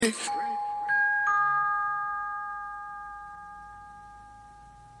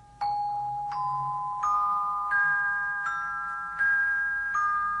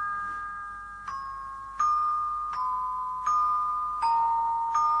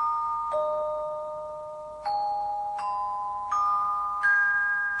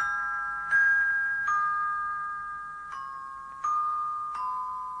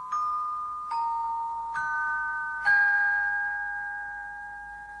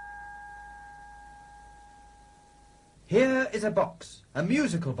Here is a box, a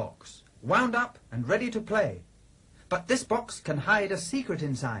musical box, wound up and ready to play. But this box can hide a secret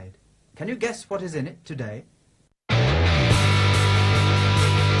inside. Can you guess what is in it today?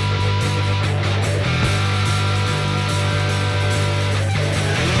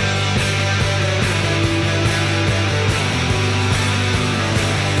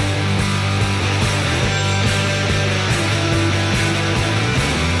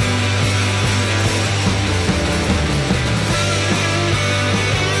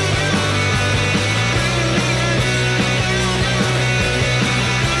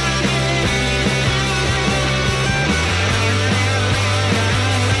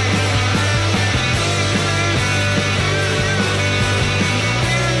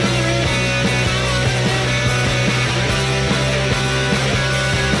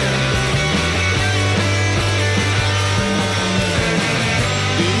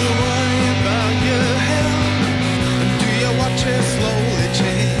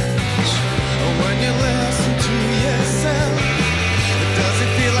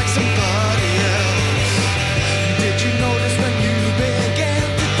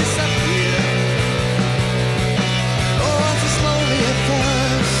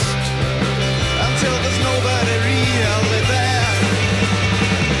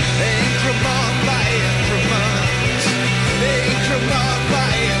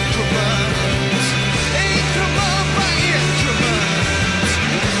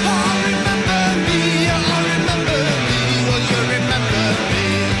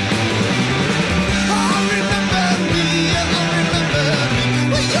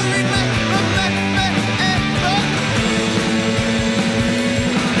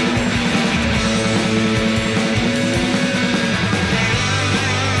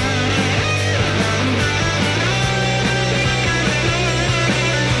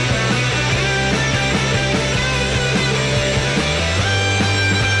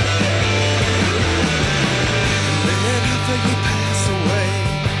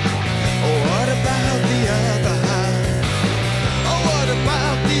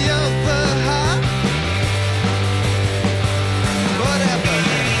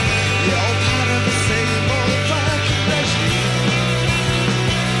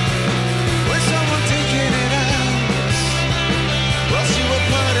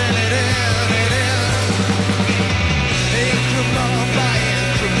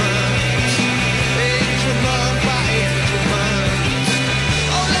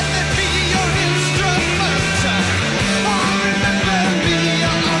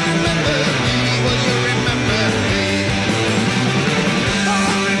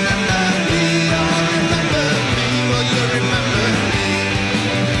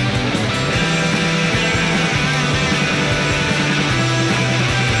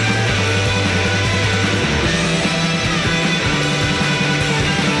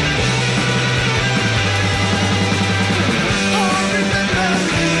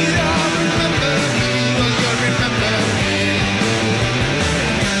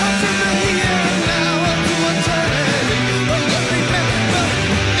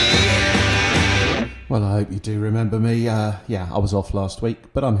 Well, I hope you do remember me. Yeah, I was off last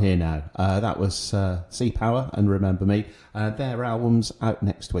week, but I'm here now. That was Sea Power and Remember Me. Their album's out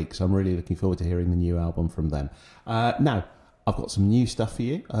next week, so I'm really looking forward to hearing the new album from them. Now, I've got some new stuff for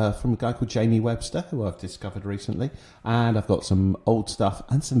you from a guy called Jamie Webster, who I've discovered recently, and I've got some old stuff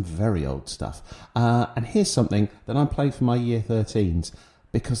and some very old stuff. And here's something that I'm playing for my Year 13s,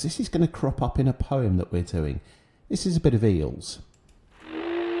 because this is going to crop up in a poem that we're doing. This is a bit of Eels.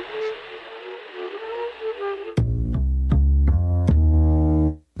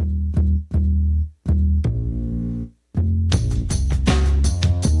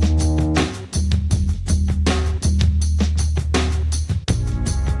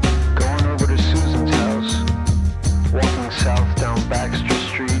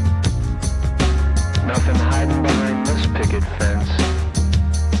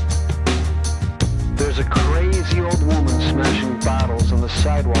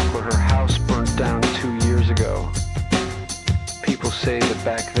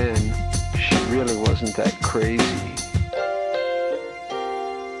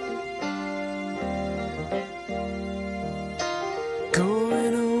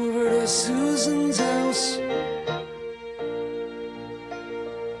 Susan's house.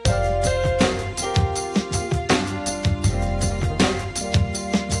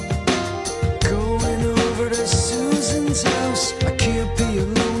 Going over to Susan's house. I can't be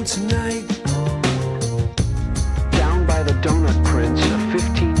alone tonight. Down by the Donut Prince, a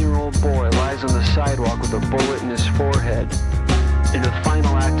 15-year-old boy lies on the sidewalk with a bullet in his forehead. In a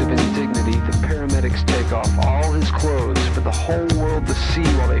final act of indignity, the paramedics take off all his clothes for the whole world to see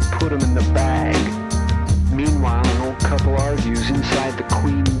while they put him in the bag. Meanwhile, an old couple argues inside the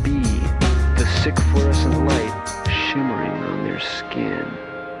Queen Bee, the sick fluorescent light shimmering on their skin.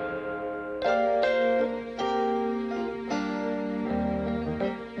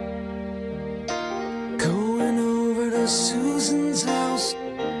 Going over to Susan's house.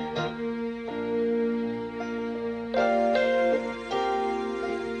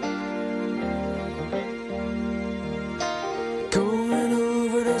 Going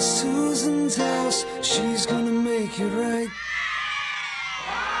over to Susan's house. She's gonna make it right.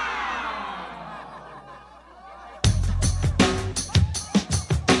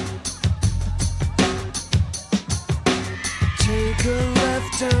 Take a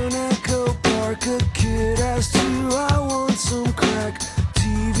left down Echo Park. A kid asked you, I want some crack.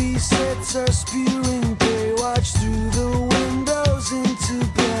 TV sets are spewing Baywatch through the windows into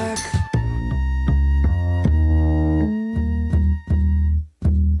black.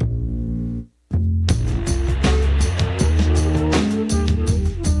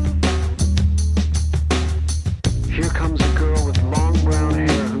 Here comes a girl with long brown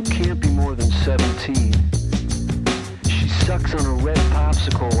hair who can't be more than 17. She sucks on a red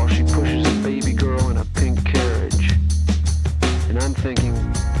popsicle while she pushes a baby girl in a pink carriage. And I'm thinking,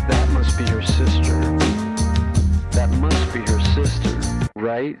 that must be her sister. That must be her sister,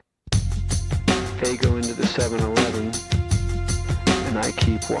 right? They go into the 7-Eleven, and I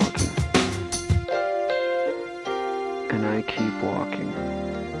keep walking. And I keep walking.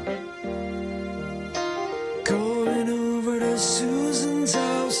 Going over to Susan's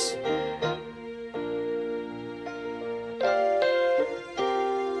house.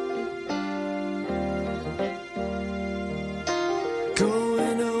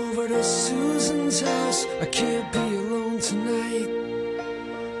 Going over to Susan's house. I can't be alone tonight.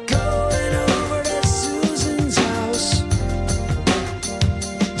 Going over to Susan's house.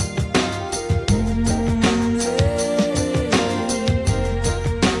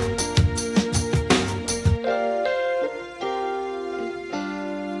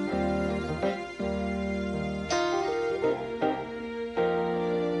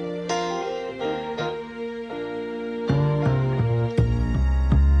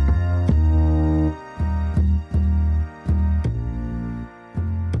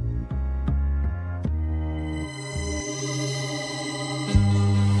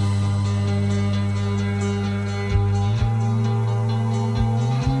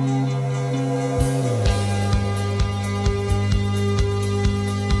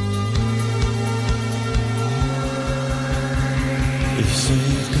 You say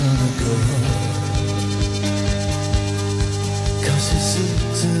you're gonna go home, 'cause you're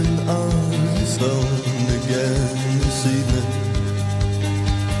sitting on his throne again this evening.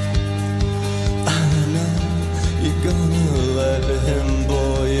 I know you're gonna let him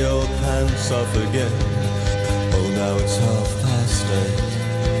blow your pants off again. Oh, now it's 8:30,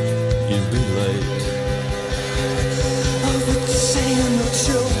 you'll be late. Oh, but saying not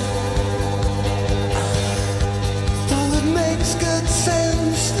sure. Though it makes good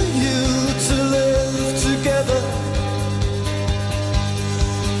sense for you to live together,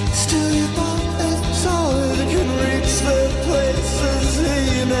 still you bought a toy that can reach the places he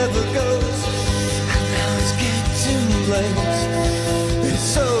never goes. And now it's getting late, it's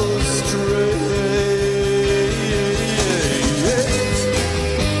so strange.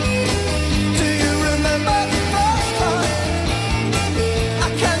 Do you remember the first time? I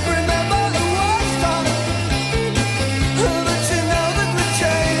can't remember the worst time. But you know that we've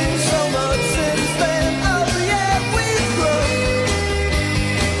changed so much since then. Oh yeah, we've grown.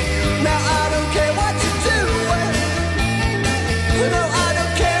 Now I don't care what you do. No, I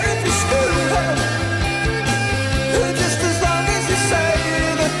don't care if you screw up. Just as long as you say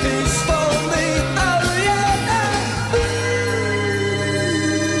the peace for me. Oh yeah.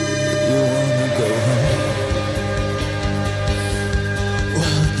 You wanna go home?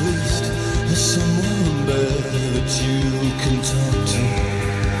 Well, at least there's someone there that you can talk to.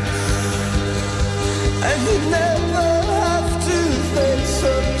 And you never have to face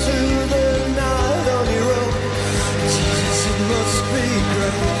up to the night on your own. Jesus, it must be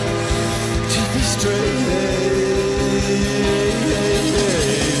great to be straight.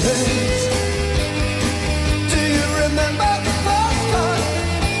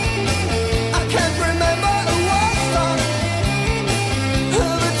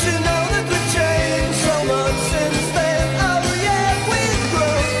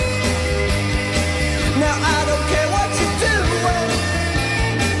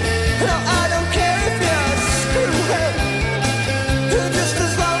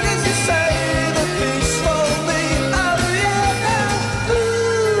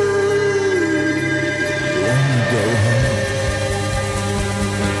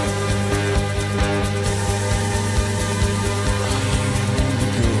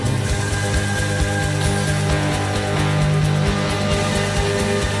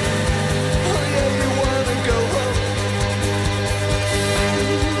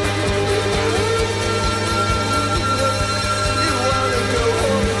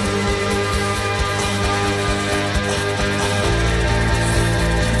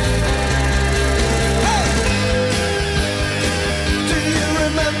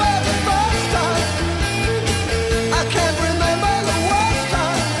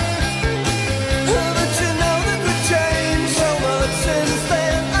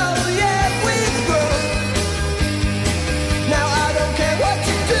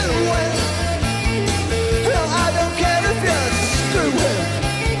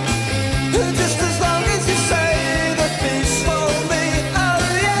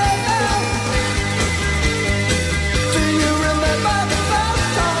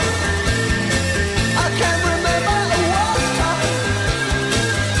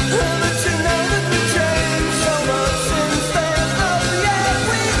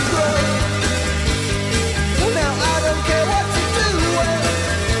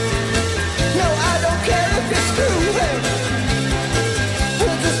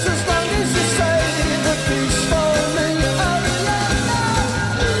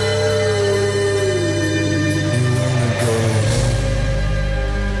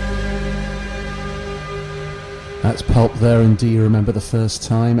 Pulp there, and do you remember the first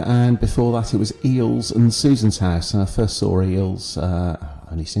time? And before that it was Eels and Susan's House. I first saw Eels,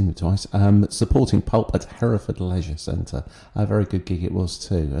 only seen them twice, supporting Pulp at Hereford Leisure Centre. A very good gig it was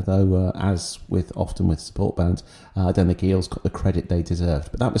too, although as with often with support bands, I don't think Eels got the credit they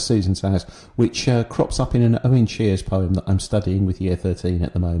deserved. But that was Susan's House, which crops up in an Owen Shears poem that I'm studying with Year 13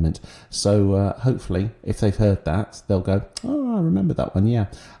 at the moment. So hopefully, if they've heard that, they'll go, oh, I remember that one, yeah.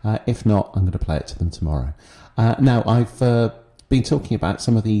 If not, I'm going to play it to them tomorrow. Now, I've been talking about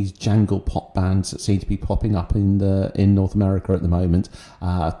some of these jangle pop bands that seem to be popping up in North America at the moment.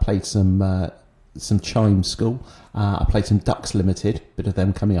 I've played some Chime School. I played some Ducks Limited, bit of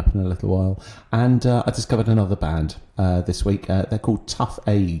them coming up in a little while. And I discovered another band this week. They're called Tough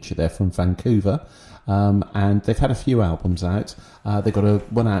Age. They're from Vancouver. And they've had a few albums out. They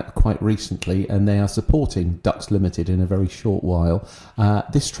got one out quite recently, and they are supporting Ducks Limited in a very short while.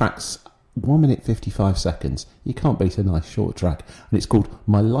 This track's 1 minute 55 seconds. You can't beat a nice short track. And it's called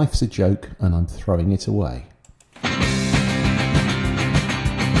My Life's a Joke and I'm Throwing It Away.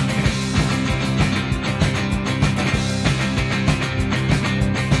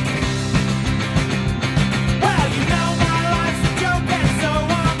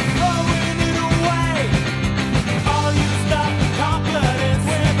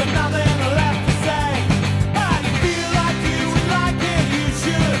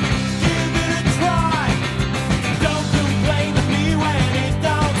 Don't complain to me when it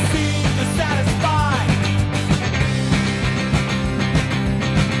don't seem to satisfy.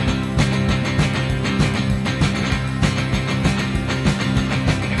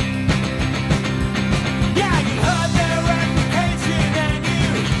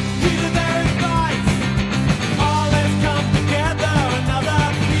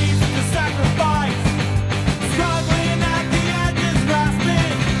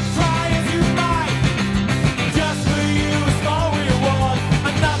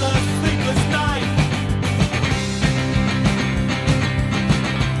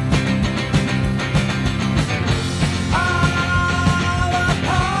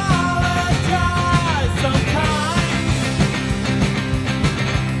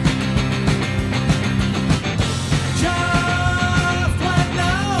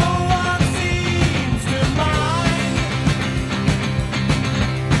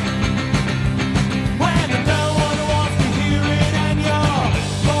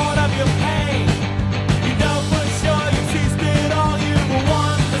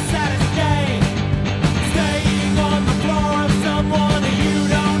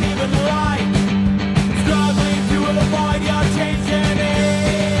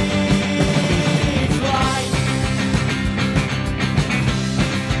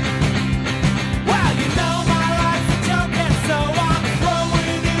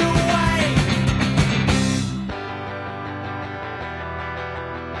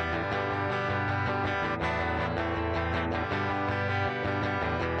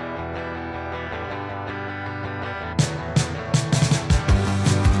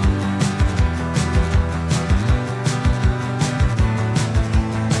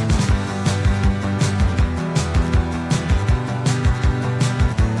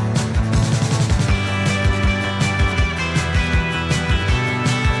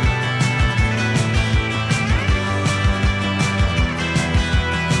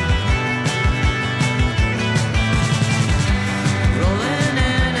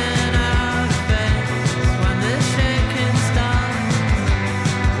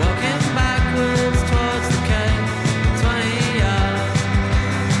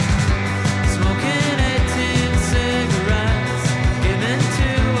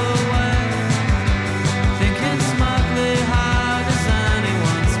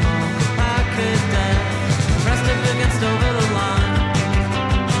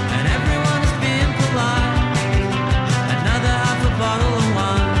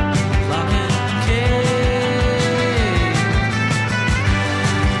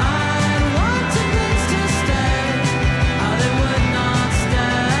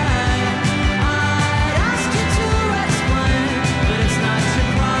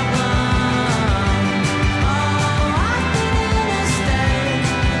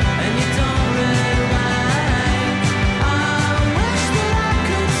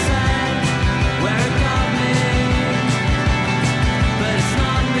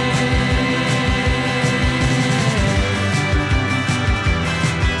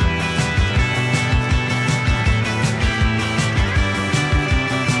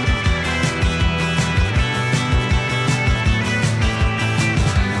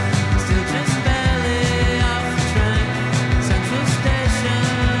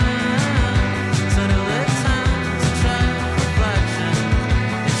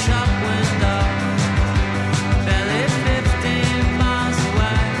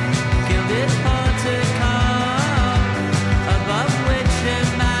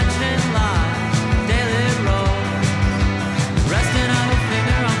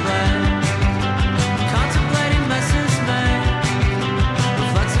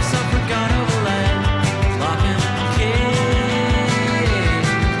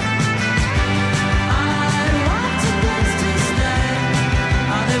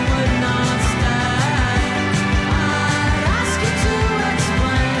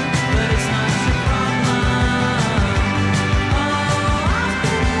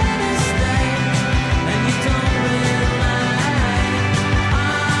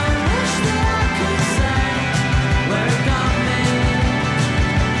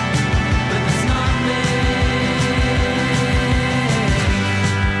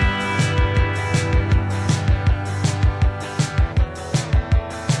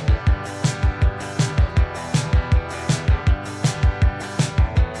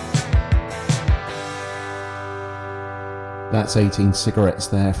 That's 18 Cigarettes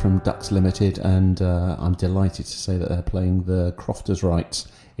there from Ducks Limited, and I'm delighted to say that they're playing the Crofters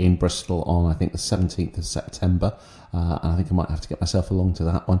Rights in Bristol on, I think, the 17th of September. And I think I might have to get myself along to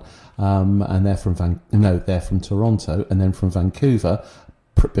that one. And they're from they're from Toronto, and then from Vancouver.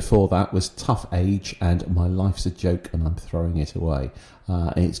 Before that was Tough Age and My Life's a Joke and I'm Throwing It Away.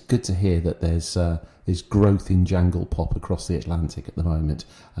 And it's good to hear that there's growth in jangle pop across the Atlantic at the moment.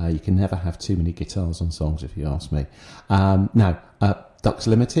 You can never have too many guitars on songs, if you ask me. Now, Ducks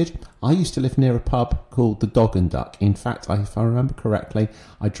Limited. I used to live near a pub called the Dog and Duck. In fact, if I remember correctly,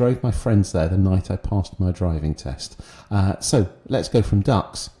 I drove my friends there the night I passed my driving test. So let's go from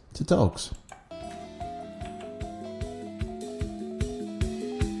ducks to dogs.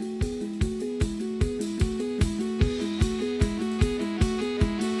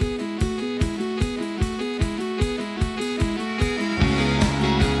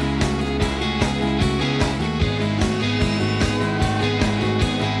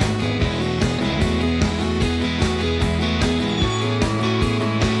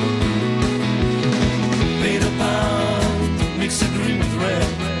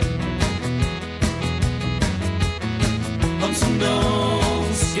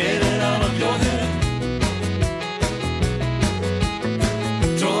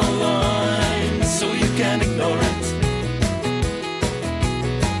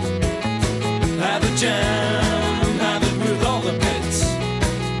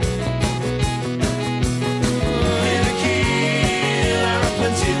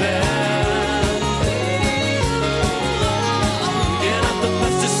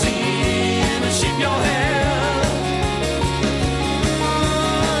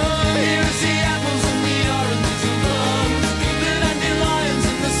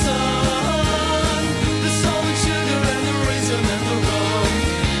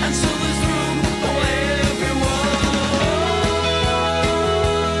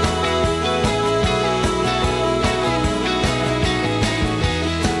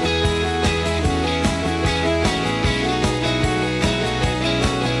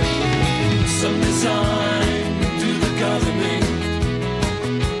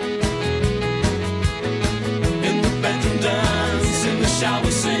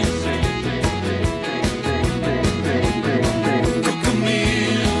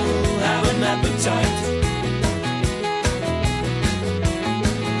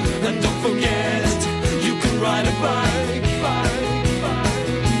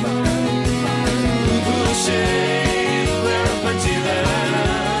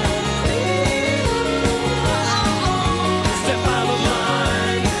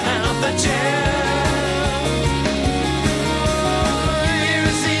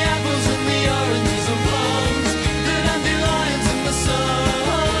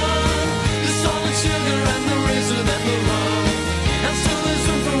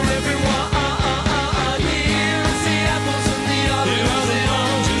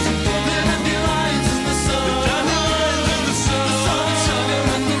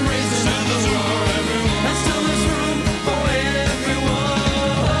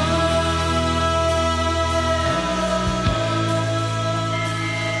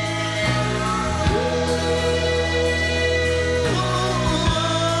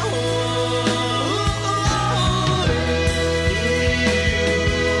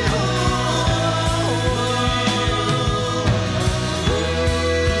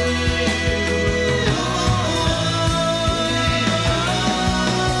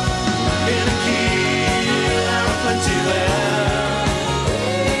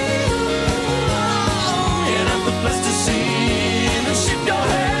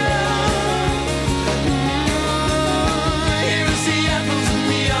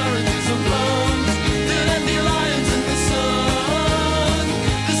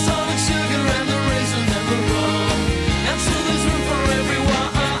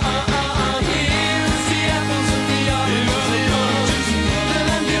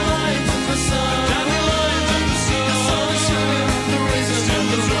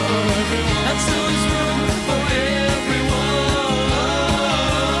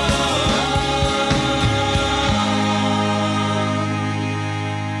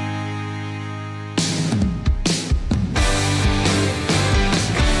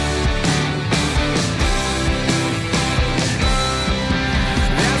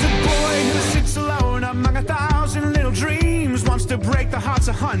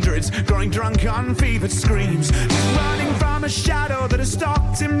 Growing drunk on fevered screams. He's running from a shadow that has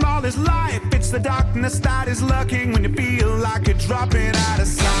stalked him all his life. It's the darkness that is lurking when you feel like you're dropping out of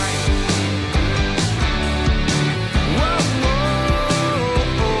sight. Whoa, whoa,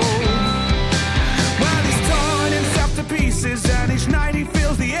 whoa. Well, he's torn himself to pieces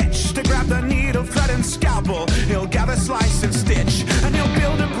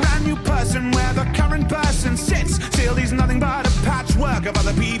of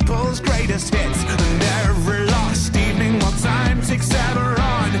other people's greatest hits. And every lost evening while time ticks ever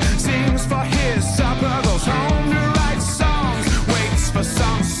on, sings for his supper, goes home to write songs, waits for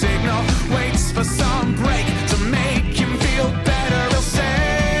some signal, waits for some break to make him feel better. He'll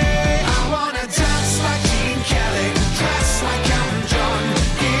say, I wanna dance like Gene Kelly, dress like Elton John,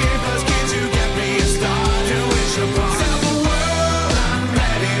 give those kids who get me a start to wish upon. Tell the world I'm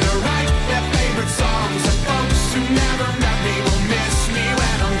ready to write their favorite songs. The folks who never met me will miss me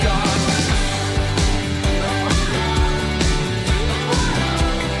when I'm gone.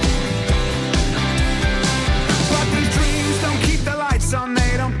 But these dreams don't keep the lights on,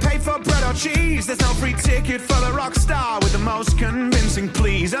 they don't pay for bread or cheese. There's no free ticket for the rock star with the most convincing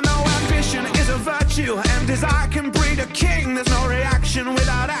pleas. And though ambition is a virtue and desire can breed a king, there's no reaction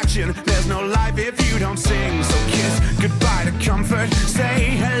without action, there's no life if you don't sing. So kiss goodbye to comfort,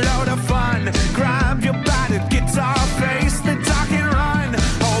 say hello to fun, grab your battered guitar, face the dark and run.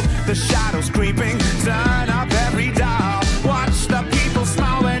 Hold the shadows creeping, turn up every dial, watch the people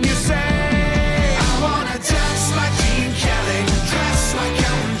smile when you say, I wanna dance like Gene Kelly, dress like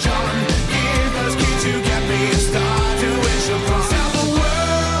Elton John, give those kids who get me a star to wish upon. Tell the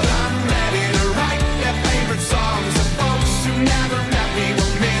world I'm ready to write their favorite songs. The folks who never met me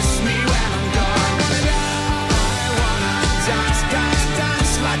will miss me when I'm gone. I wanna dance, dance,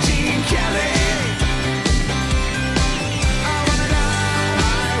 dance like Gene Kelly. I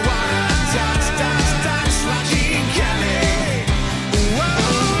wanna dance, dance, dance like Gene Kelly. Whoa,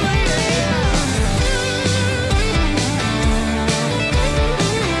 yeah.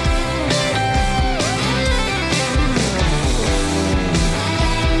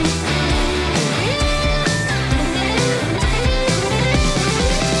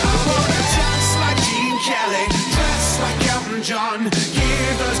 I wanna dance like Gene Kelly, dress like Elton John,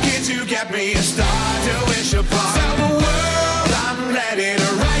 give those kids who get me a star to wish upon. Tell the world I'm ready to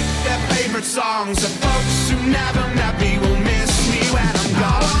write their favorite songs. The folks who never met me will miss me when I'm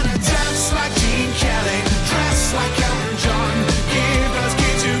gone. I wanna dance like Gene Kelly, dress like Elton John, give those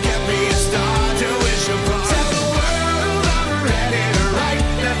kids who get me a star to wish upon. Tell the world I'm ready to write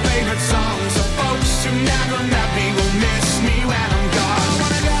their favorite songs. The folks who never met me will miss me when I'm gone.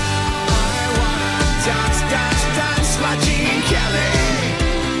 I wanna dance, dance, dance like Gene Kelly.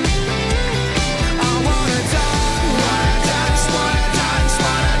 I wanna dance, wanna dance, wanna dance,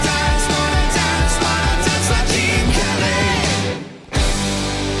 wanna dance, wanna dance, wanna dance like Gene Kelly.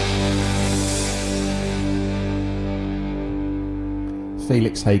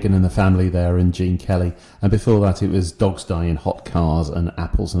 Felix Hagen and the Family there, and Gene Kelly, and before that it was Dogs Die in Hot Cars and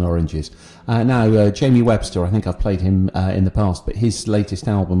Apples and Oranges. Now Jamie Webster, I think I've played him in the past, but his latest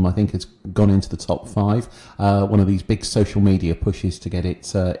album I think has gone into the top 5, one of these big social media pushes to get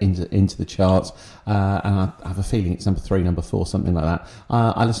it into the charts, and I have a feeling it's number 3, number 4, something like that.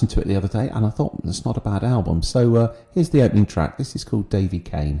 I listened to it the other day and I thought it's not a bad album, so here's the opening track. This is called Davy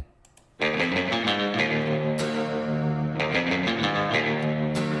Kane.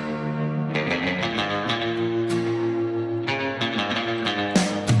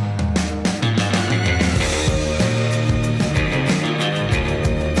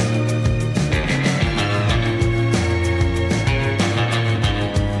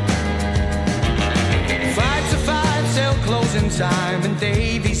 Time and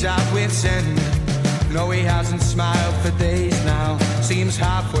Davy's out with end. No, he hasn't smiled for days now. Seems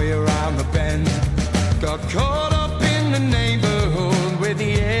halfway around the bend. Got caught up in the neighborhood where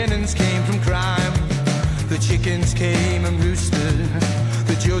the innings came from crime. The chickens came and roosted.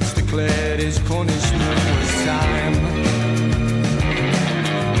 The judge declared his punishment was time.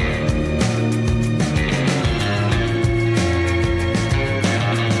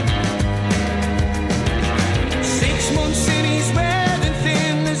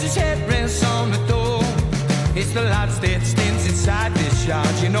 It's the lads that stands inside this yard.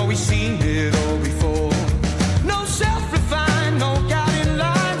 You know he's seen it all before. No self-refined, no guiding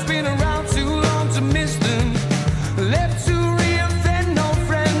lines. Been around too long to miss them. Left to reinvent, no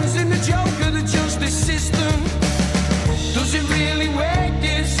friends in the joke of the justice system. Does it really work,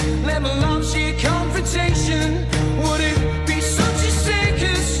 this level of sheer confrontation? Would it be such a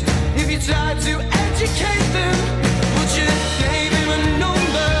circus if you tried to educate them? Would you gave him a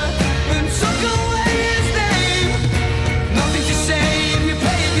number and took away his name? Nothing to say if you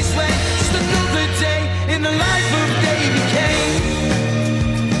play it this way. Just another day in the life of Davy Kane.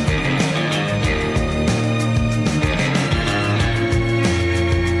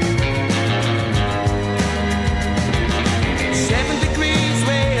 7 degrees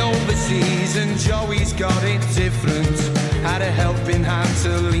way overseas and Joey's got it different. Had a helping hand to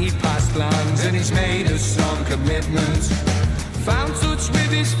lead past lands and he's made a strong commitment. found touch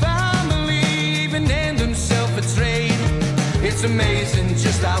with his family, even named himself a trade. It's amazing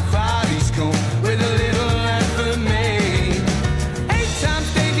just how far he's come with a little effort made. 8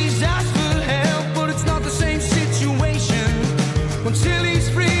 times Davy's asked for help, but it's not the same situation. Until he's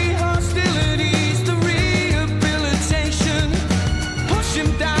free, hostilities, the rehabilitation. Push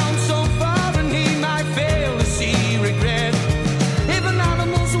him down so far and he might fail to see regret. If an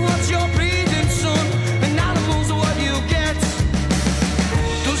animal's what you're breathing, son, an animal's what you get.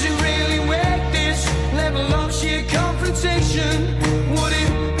 Does it really work, this level of sheer confrontation? Would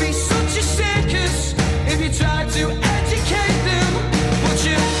it be such a circus if you tried to educate them? But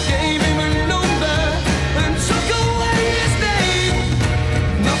you gave him a number and took away his name.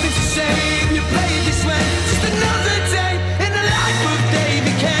 Nothing to say, you play it this way. Just another day in the life of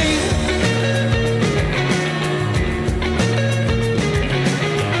Davy Kane.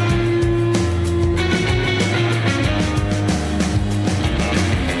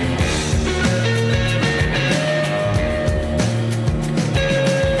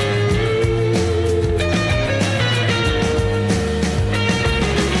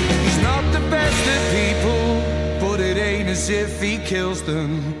 He's not the best of people, but it ain't as if he kills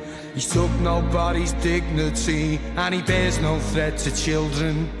them. He's took nobody's dignity and he bears no threat to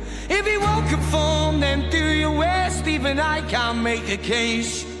children. If he won't conform, then do your worst. Even I can't make a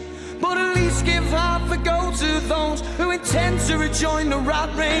case, but at least give half a go to those who intend to rejoin the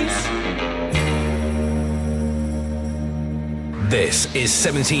rat race. This is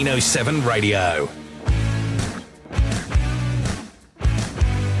 1707 Radio.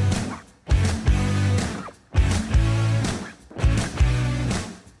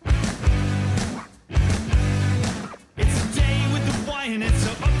 It's a day with the wine, and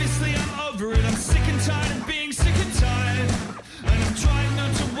so obviously I'm over it. I'm sick and tired of being sick and tired. And I'm trying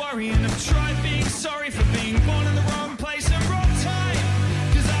not to worry, and I've tried being sorry for being born in the wrong place and wrong time.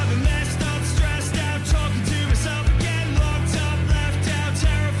 'Cause I've been messed up, stressed out, talking to myself again, locked up, left out,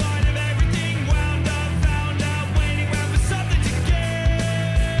 terrified of everything, wound up, found out, waiting around for something to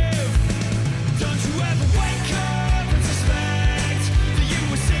give. Don't you ever wake up and suspect that you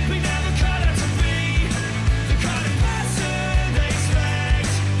were simply never cut out to be the kind of person they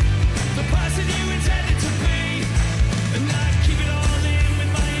expect, the person you intended to be. And I keep it all in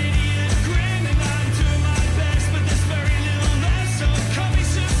with my idiot grin, and I'm doing my best, but there's very little left. So cut me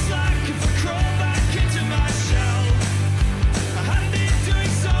some slack if I crawl back into my shell. I haven't been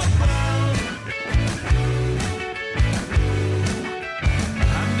doing so well.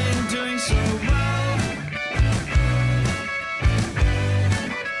 I've been doing so well.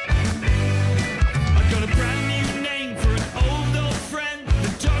 I got a brand new name for an old friend.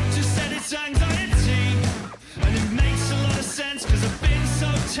 The doctor said it's anxiety, and it makes a lot of sense, 'cause I've been so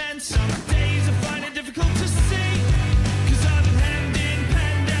tense. Some days I find it difficult to see, 'cause I've been hemmed in,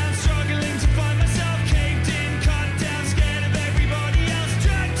 penned down, struggling to find myself, caved in, cut down, scared of everybody else,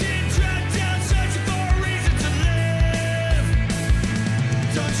 dragged in, dragged down, searching for a reason to live.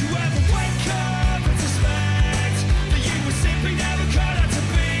 Don't you ever wake up and suspect that you were simply never cut out to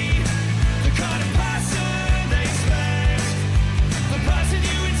be the kind of person they expect, the person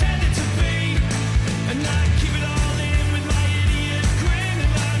you intended to be. And I keep it all in with my idiot grin,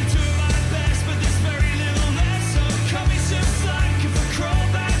 and I'm doing my best, but there's very little left. So cut me some slack if I crawl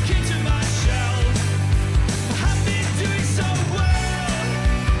back into my shell. I haven't been doing so well.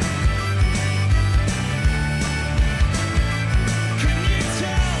 Can you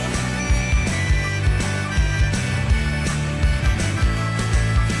tell?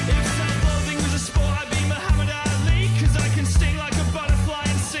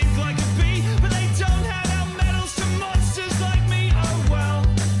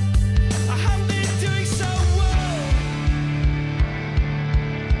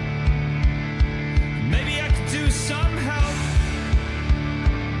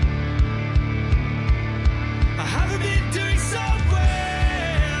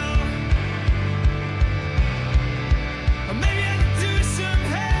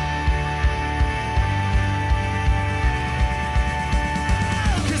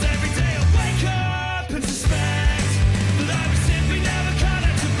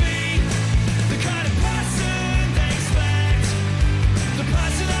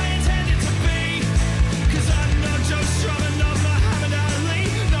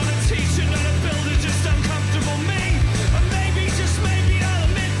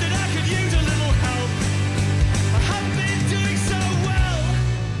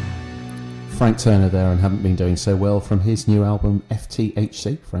 Frank Turner there, and haven't been doing so well, from his new album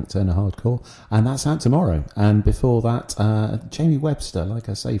FTHC, Frank Turner Hardcore, and that's out tomorrow. And before that, Jamie Webster, like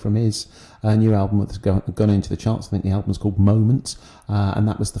I say, from his new album that's gone into the charts. I think the album's called Moments, and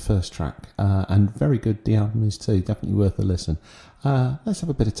that was the first track, and very good the album is too, definitely worth a listen. Let's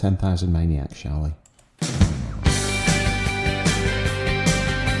have a bit of 10,000 Maniacs, shall we?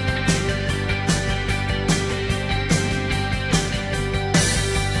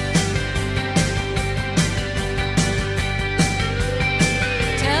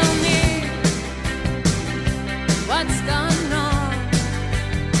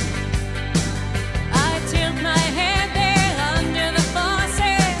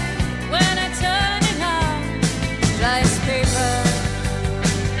 Paper,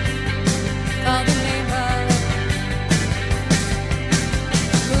 all the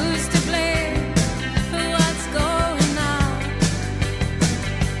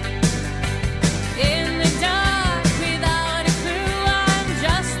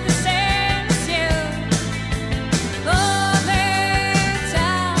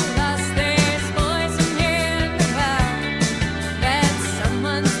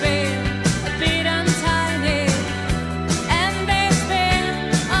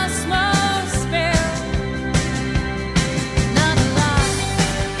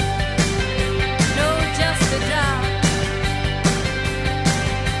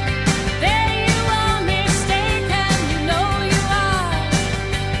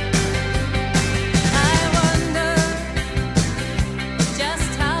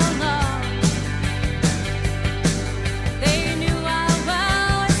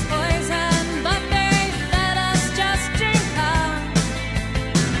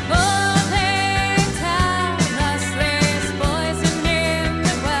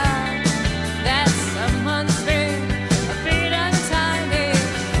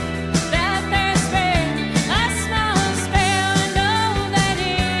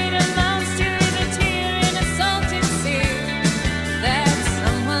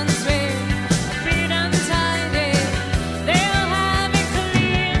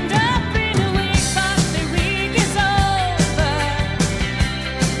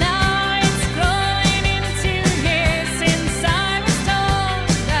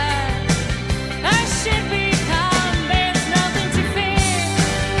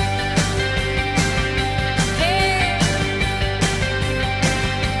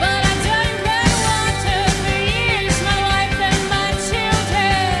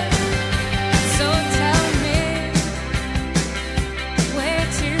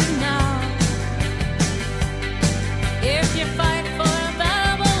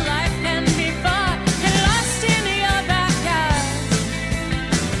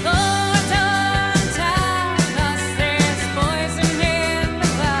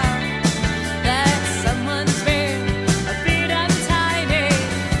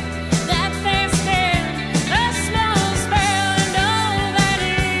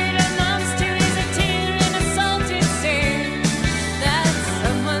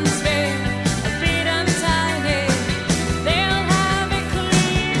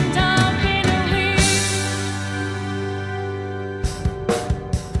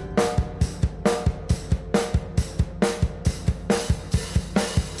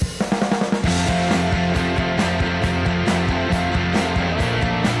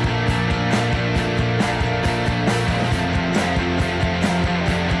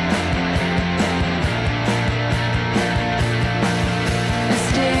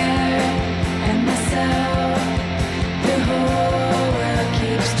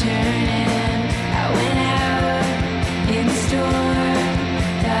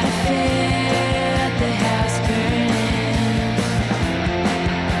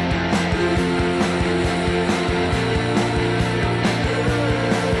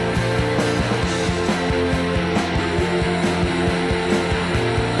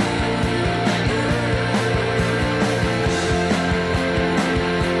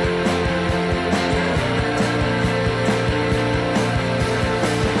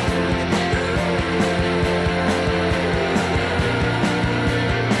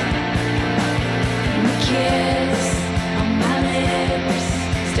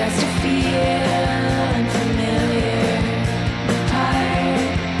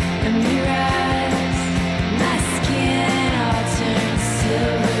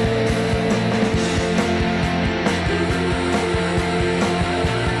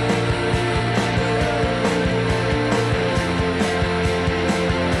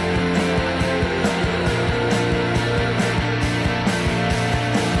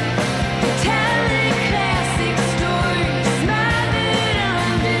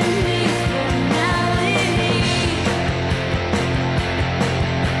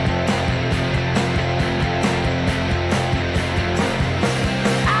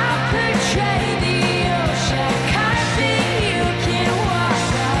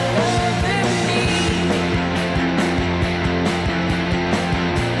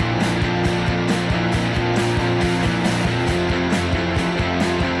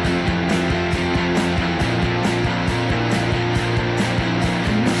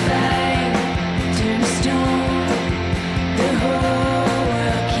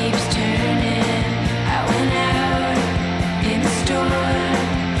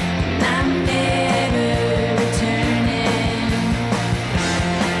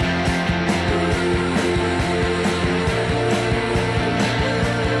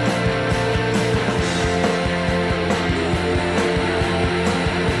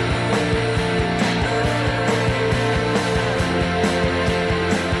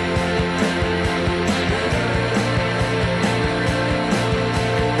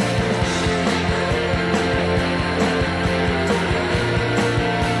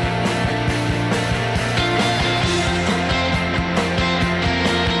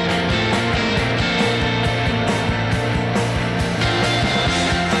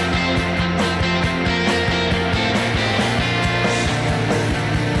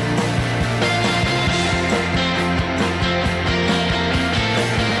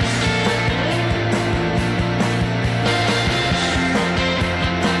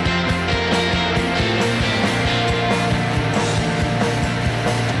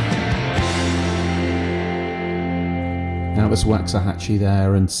That was Waxahachie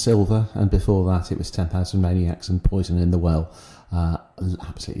there and Silver, and before that it was 10,000 Maniacs and Poison in the Well.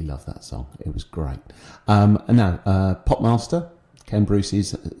 Absolutely love that song. It was great. And now, Popmaster, Ken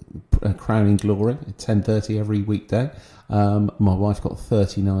Bruce's Crowning Glory, at 10:30 every weekday. My wife got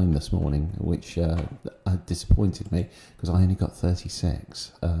 39 this morning, which disappointed me because I only got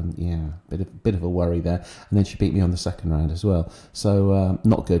 36. Bit of a worry there. And then she beat me on the second round as well. So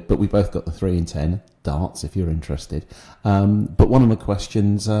not good, but we both got the 3 in 10 darts if you're interested. But one of my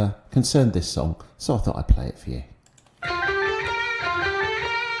questions concerned this song, so I thought I'd play it for you.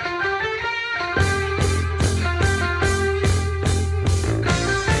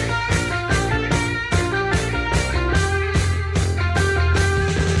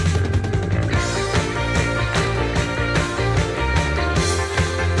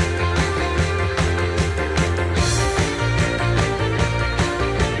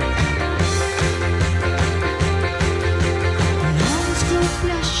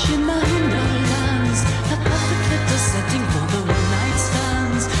 Flesh in my wonderlands, a perfect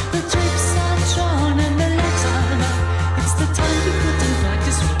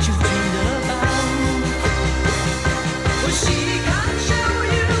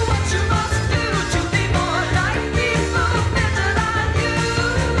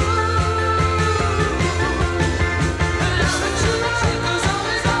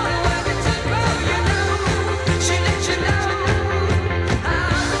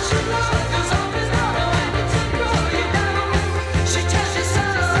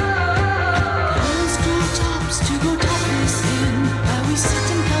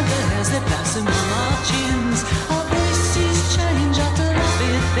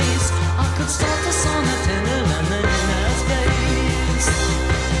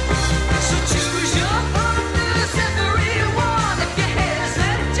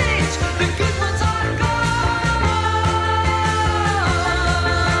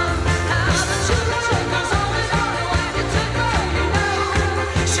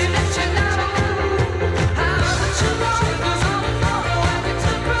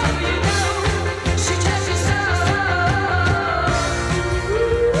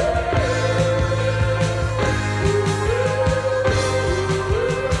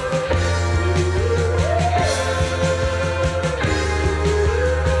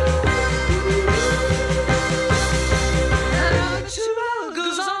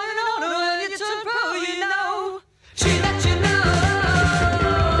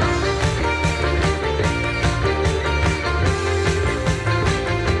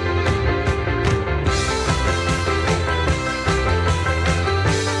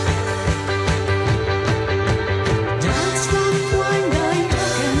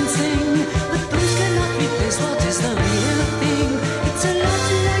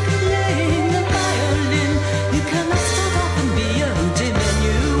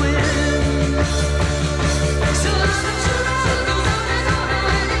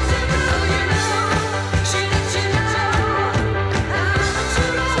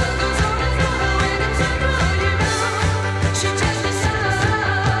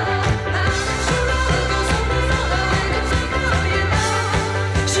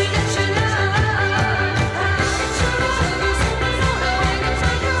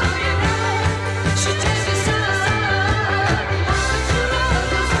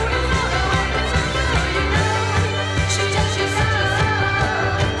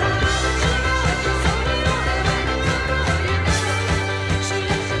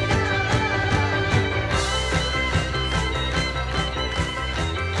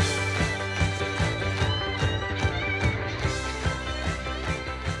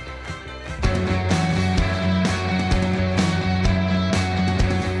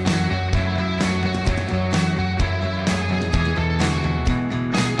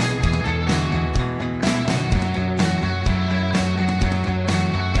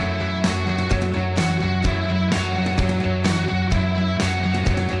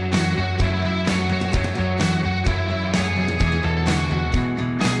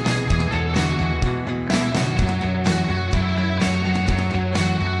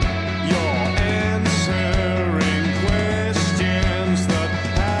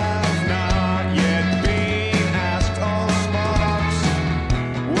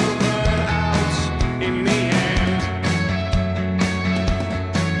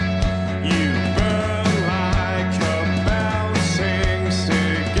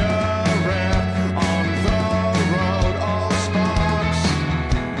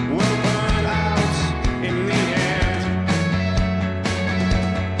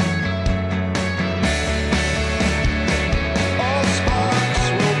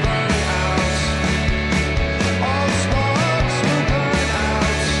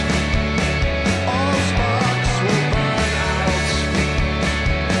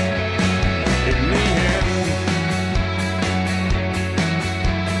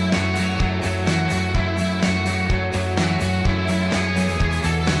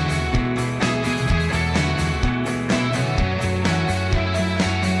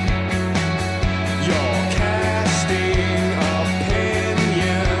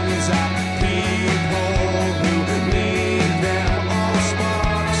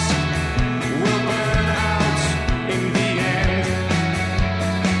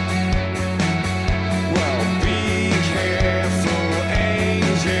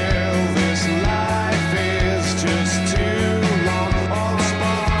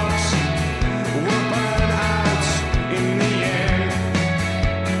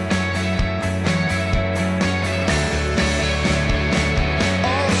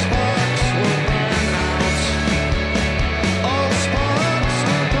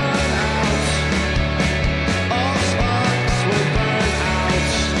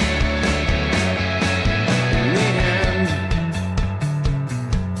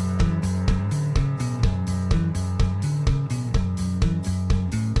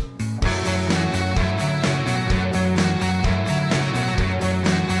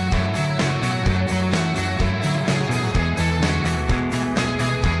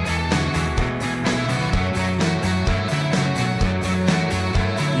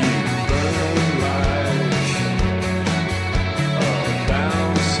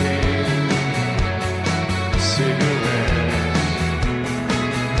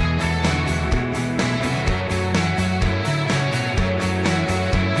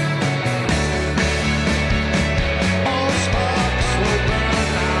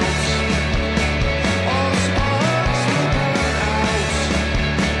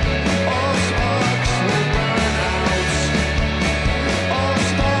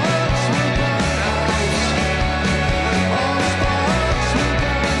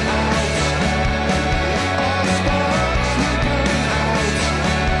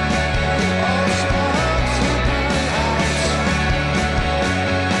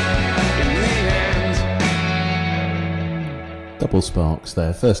double Sparks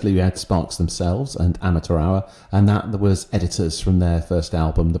there. Firstly, we had Sparks themselves and Amateur Hour, and that was editors from their first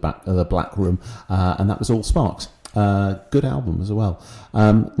album, The Black Room, and that was all Sparks. Good album as well.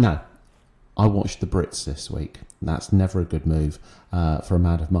 Now, I watched the Brits this week. That's never a good move for a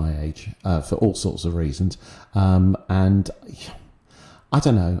man of my age, for all sorts of reasons. And I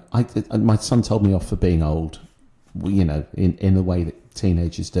don't know. My son told me off for being old, you know, in the way that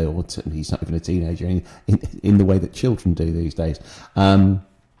teenagers do, or he's not even a teenager, in the way that children do these days.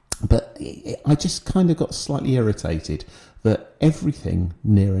 But I just kind of got slightly irritated that everything,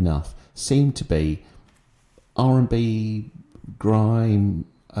 near enough, seemed to be R&B, grime,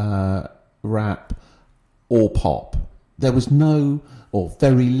 rap, or pop. There was no, or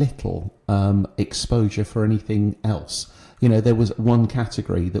very little, exposure for anything else. You know, there was one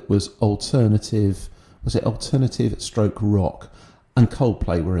category that was alternative. Was it alternative / rock? And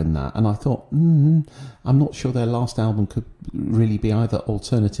Coldplay were in that. And I thought, I'm not sure their last album could really be either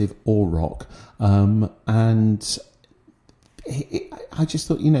alternative or rock. And I just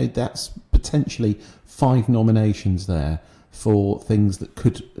thought, you know, that's potentially 5 nominations there for things that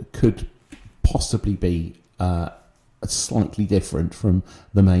could possibly be slightly different from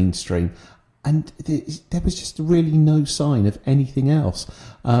the mainstream. And there was just really no sign of anything else,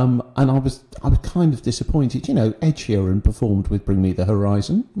 and I was kind of disappointed. You know, Ed Sheeran performed with "Bring Me the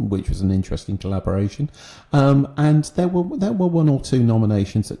Horizon," which was an interesting collaboration, and there were 1 or 2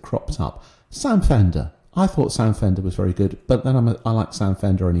 nominations that cropped up. Sam Fender, I thought Sam Fender was very good, but then I like Sam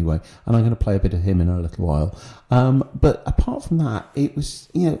Fender anyway, and I'm going to play a bit of him in a little while. But apart from that, it was,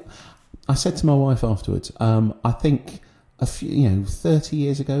 you know, I said to my wife afterwards, I think, 30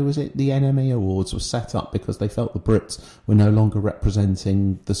 years ago, was it, the NME Awards were set up because they felt the Brits were no longer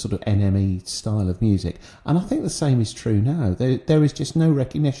representing the sort of NME style of music. And I think the same is true now. There is just no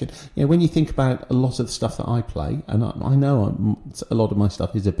recognition. You know, when you think about a lot of the stuff that I play, and I know a lot of my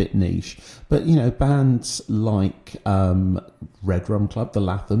stuff is a bit niche, but, you know, bands like Red Rum Club, the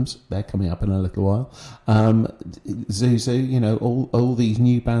Lathams, they're coming up in a little while. Zuzu, you know, all these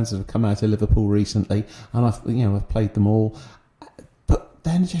new bands that have come out of Liverpool recently, and I've played them all. But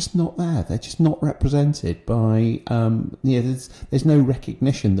they're just not there. They're just not represented by. There's no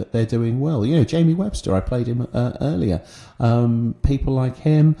recognition that they're doing well. You know, Jamie Webster, I played him earlier. People like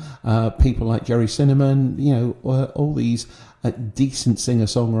him, people like Jerry Cinnamon. You know, all these decent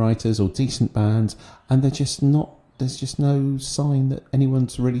singer-songwriters or decent bands, and they're just not. There's just no sign that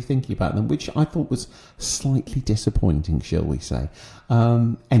anyone's really thinking about them, which I thought was slightly disappointing, shall we say.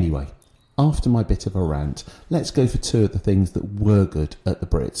 Anyway, after my bit of a rant, let's go for 2 of the things that were good at the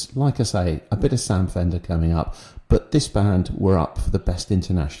Brits. Like I say, a bit of Sam Fender coming up, but this band were up for the Best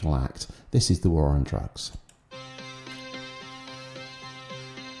International Act. This is The War on Drugs.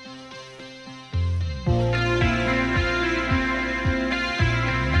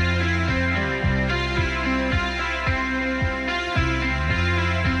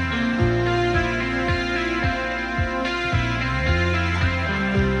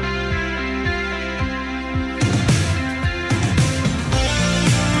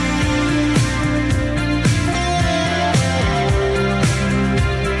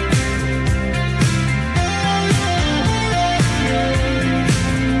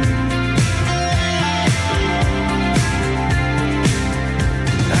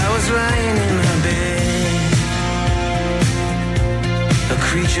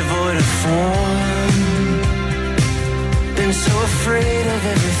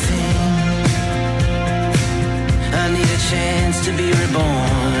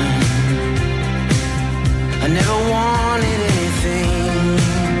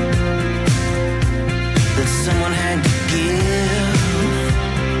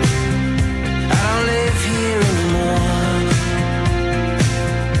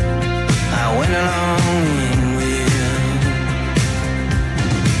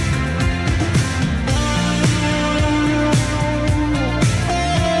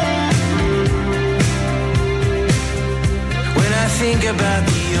 Think about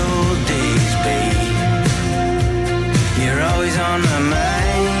the old days, babe. You're always on my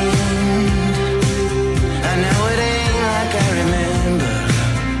mind. I know it ain't like I remember.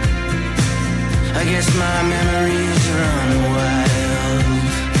 I guess my memories run wild.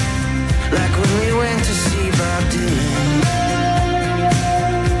 Like when we went to see Bob Dylan.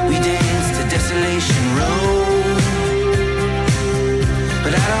 We danced to Desolation Road.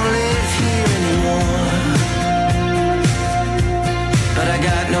 But I don't live here anymore. But I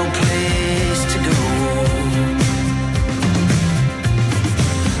got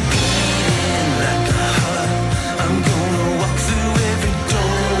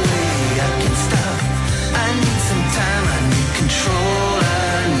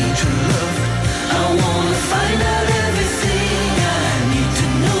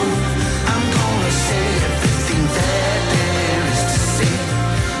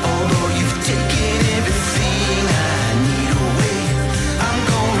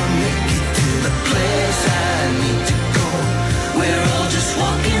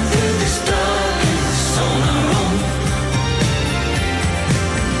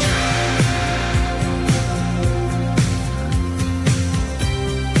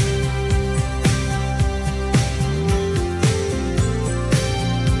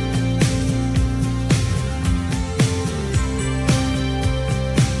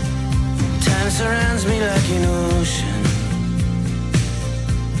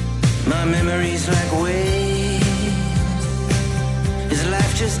Is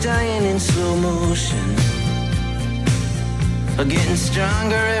life just dying in slow motion, or getting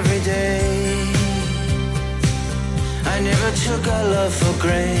stronger every day? I never took our love for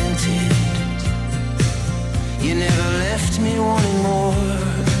granted. You never left me wanting more,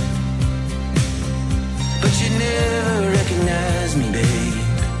 but you never recognized me, babe.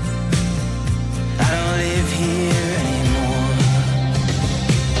 I don't live here anymore.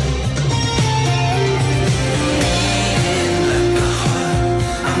 Beating like a heart,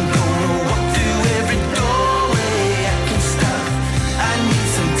 I'm gonna walk through every doorway I can stop. I need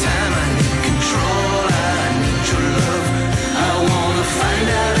some time, I need control, I need your love. I wanna find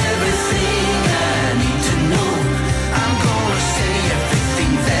out everything I need to know. I'm gonna say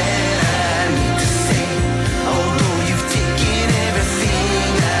everything that I need to say. Although you've taken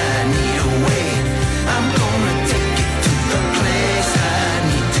everything I need away, I'm gonna take it to the place I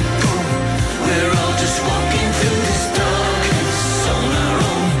need to go. We're all just walking through this darkness on our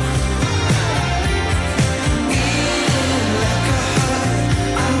own. Beating like a heart,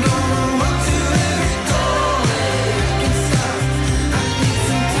 I'm gonna walk through every doorway I can stop. I need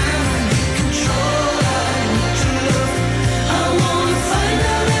some time, I need control, I need your love. I wanna find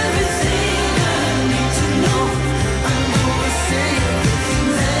out everything I need to know. I'm gonna say everything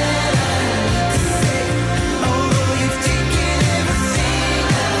that I need to say. Although you've taken everything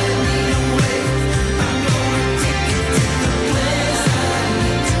I need away, I'm gonna take it to the place I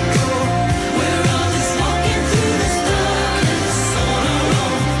need to go. We're all just walking through this darkness on our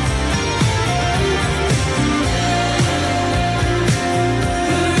own.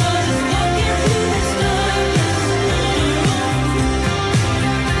 We're all just walking through this darkness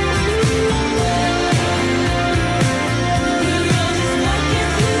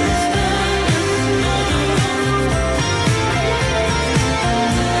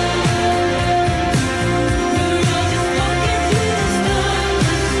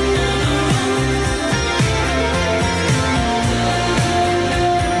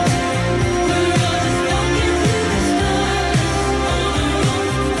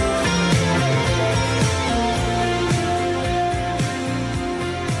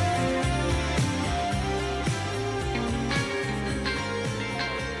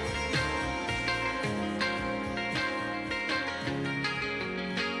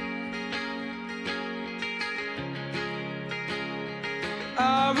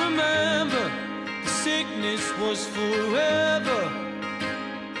I remember the sickness was forever.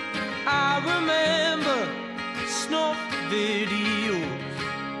 I remember snuff videos,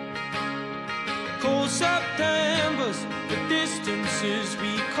 cold Septembers, the distances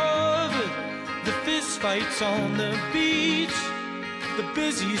we covered, the fist fights on the beach, the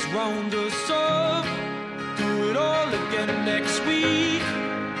busies round us up. Do it all again next week.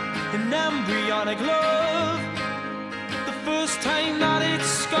 An embryonic love. First time that it's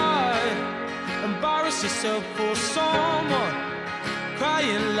scarred, embarrass yourself for someone,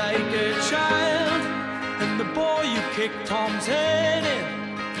 crying like a child. And the boy you kicked Tom's head in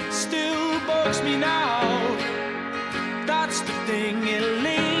still bugs me now. That's the thing, it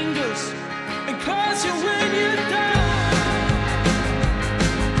lingers and calls you when you're down.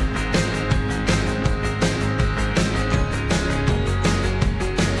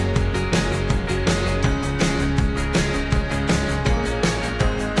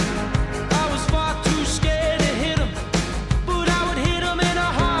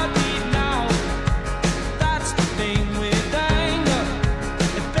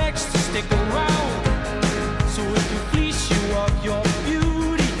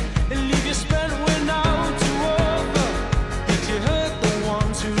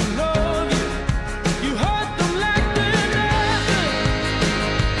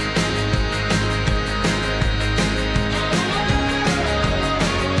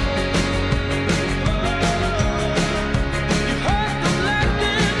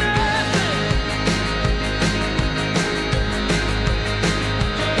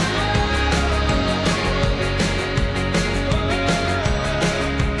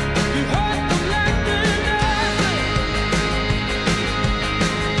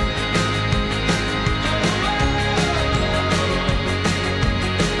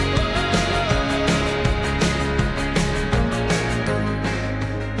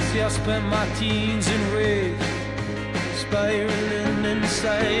 Spent my teens in rage, spiraling in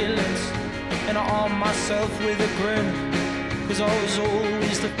silence, and I armed myself with a grin, 'cause I was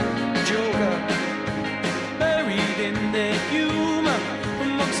always the joker, buried in their humor,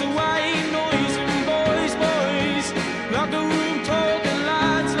 amongst the white noise and boys, like a room talking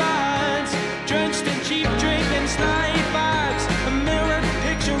lines, drenched in cheap drink and snipe bags, a mirrored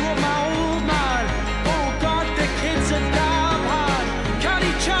picture of my old man. Oh God, the kids are damn hard. at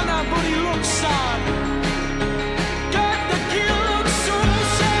each other, but he looks sad. God, the kid looks so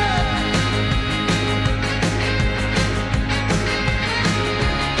sad.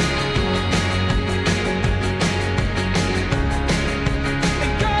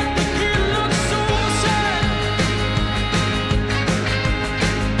 And God, the kid looks so sad.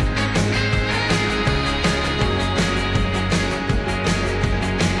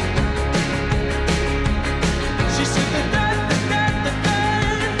 She said that.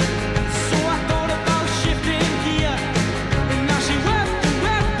 So I thought about shifting gear, and now she wept and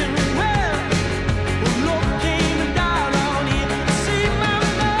wept and wept. Well, love came and died on here. See my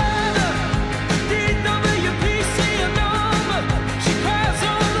mother, DWPC number. She cries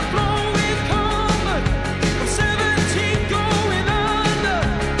on the floor with comfort. I'm 17 going under.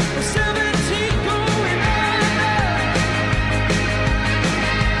 I'm 17 going under.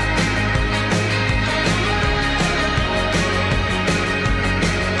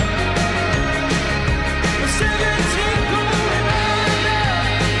 I'm 17 going under.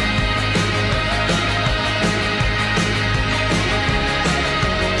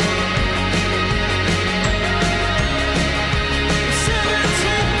 I'm 17 going under. I'm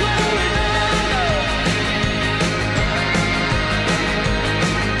 17 going under.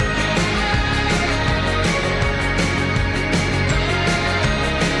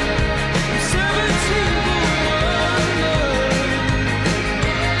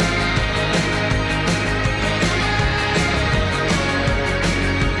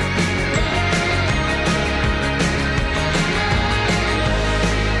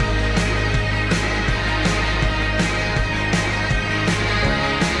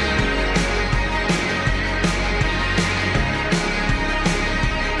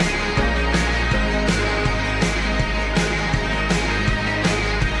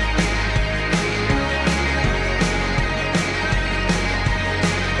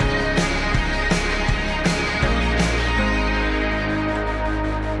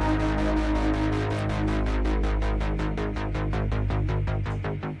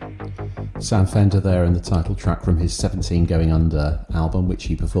 Sam Fender there in the title track from his 17 Going Under album, which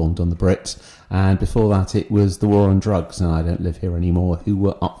he performed on the Brits. And before that, it was The War on Drugs and I Don't Live Here Anymore, who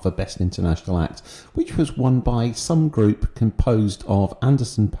were up for Best International Act, which was won by some group composed of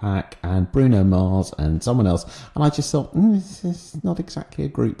Anderson .Paak and Bruno Mars and someone else. And I just thought, this is not exactly a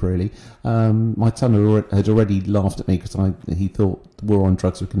group, really. My son had already laughed at me because he thought The War on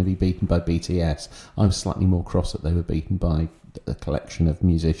Drugs was going to be beaten by BTS. I was slightly more cross that they were beaten by a collection of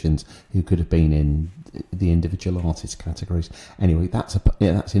musicians who could have been in the individual artist categories. Anyway, that's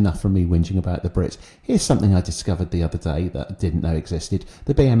enough from me whinging about the Brits. Here's something I discovered the other day that I didn't know existed.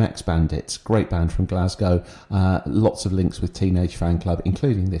 The BMX Bandits, great band from Glasgow. Lots of links with Teenage Fan Club,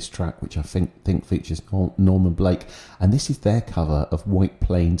 including this track, which I think features Norman Blake. And this is their cover of White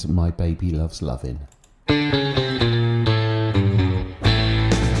Plains' My Baby Loves Lovin'. My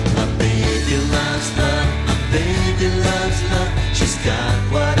baby loves love, my baby loves love. She's got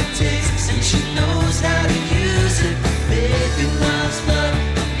what it takes and she knows how to use it. Baby loves love,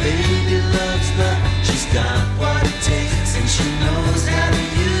 my baby loves love. She's got what it takes and she knows how to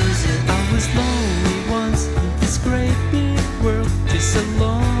use it. I was lonely once in this great big world, just a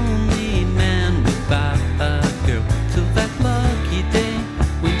lonely man without a girl. Till that lucky day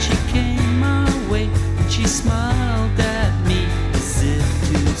when she came my way and she smiled at me as if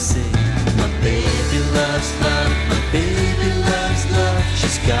to say, my baby loves love, my baby loves love.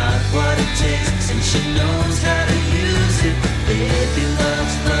 She's got what it takes and she knows how to use it. Baby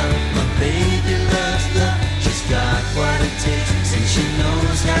loves love, my baby loves love. She's got what it takes and she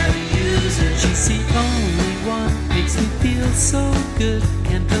knows how to use it. She's the only one, makes me feel so good.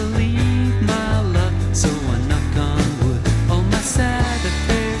 Can't believe my luck, so I knock on wood. All my sad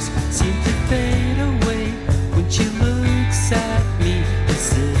affairs seem to fade away when she looks at me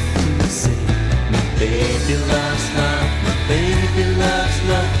as if to say, my baby loves love, my baby loves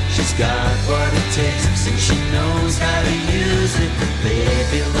love. She's got what it takes and she knows how to use it.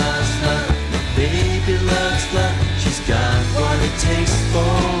 Baby loves love, my baby loves love. She's got what it takes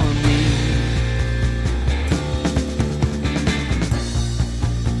for me.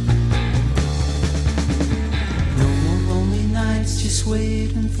 No more lonely nights just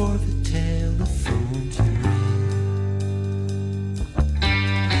waiting for the telephone to ring.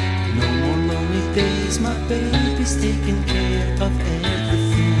 No more lonely days, my baby's taking care of everything.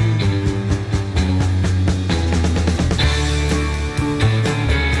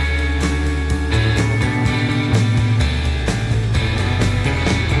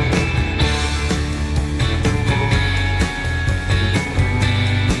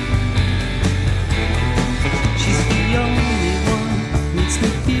 She's the only one, needs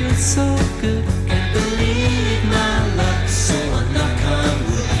so good, can't believe my luck. So I knock on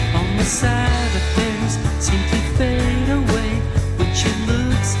wood. All my sad affairs seem to fade away when she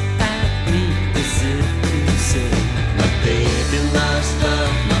looks at me as if to say, my baby loves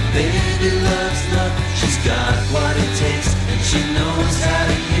love, my baby loves love. She's got what it takes and she knows how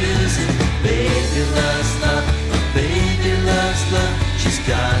to use it. Baby loves love, my baby loves love. She's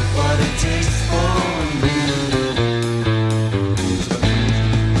got what it takes for me.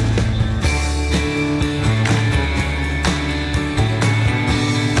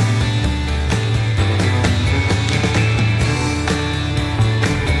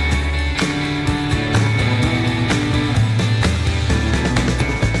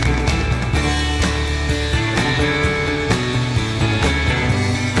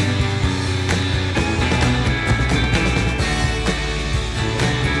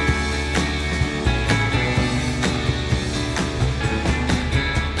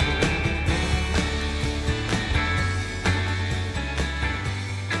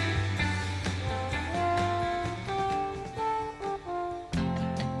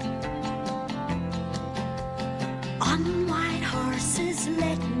 On white horses,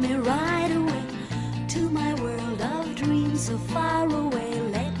 let me ride away to my world of dreams so far away.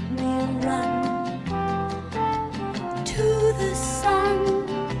 Let me run to the sun,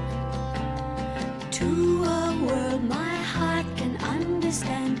 to a world my heart can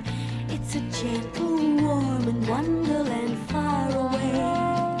understand. It's a gentle, warm and wonderland far away.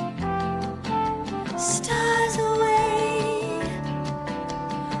 Stars away,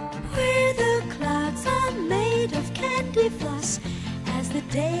 where the clouds are made of candy floss as the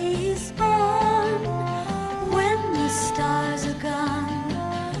day is born. When the stars are gone,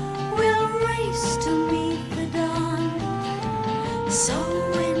 we'll race to meet the dawn. So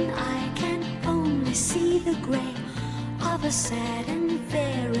when I can only see the gray of a sad and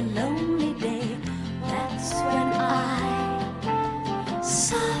very lonely day, that's when I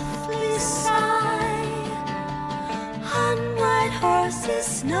softly sigh. On white horses,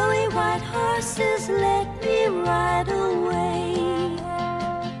 snowy white horses, let me ride away.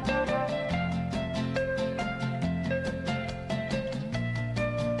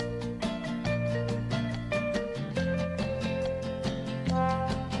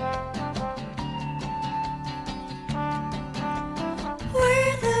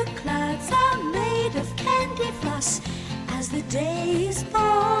 Where the clouds are made of candy floss as the day is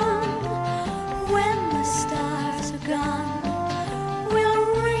born. When the stars are gone, we'll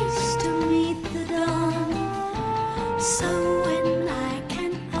race to meet the dawn. So when I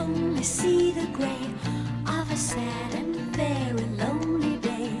can only see the gray of a sad and very lonely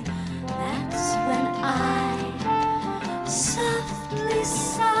day, that's when I softly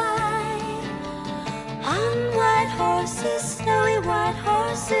sigh. On white horses, snowy white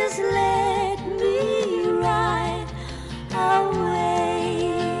horses, let me ride away,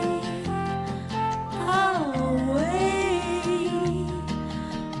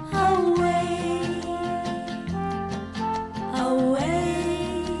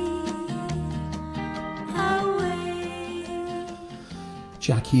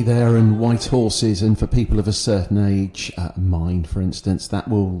 Jackie there and White Horses, and for people of a certain age, mine for instance, that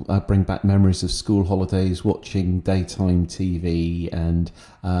will bring back memories of school holidays, watching daytime TV and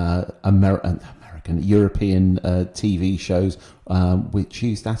European TV shows which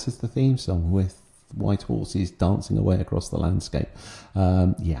used that as the theme song, with white horses dancing away across the landscape.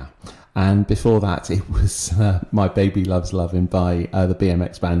 And before that, it was My Baby Loves Lovin' by the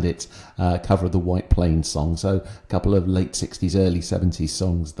BMX Bandits, cover of the White Plains song. So a couple of late 60s, early 70s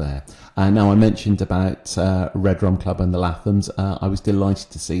songs there. Now, I mentioned about Red Rum Club and the Lathams. I was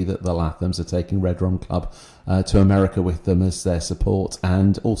delighted to see that the Lathams are taking Red Rum Club to America with them as their support.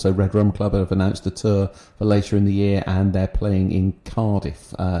 And also Red Rum Club have announced a tour for later in the year, and they're playing in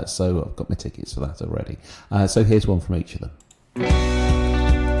Cardiff. So I've got my tickets for that already. So here's one from each of them.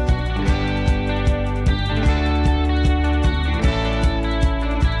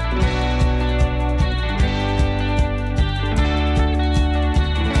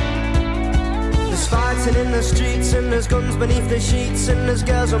 Fighting in the streets, and there's guns beneath the sheets, and there's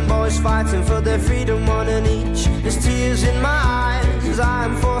girls and boys fighting for their freedom, one and each. There's tears in my eyes as I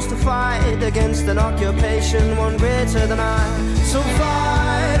am forced to fight against an occupation, one greater than I. So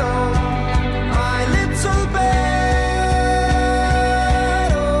fight on, my little bird.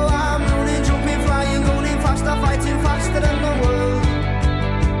 Oh, I'm running, jumping, flying, going faster, fighting faster than the world.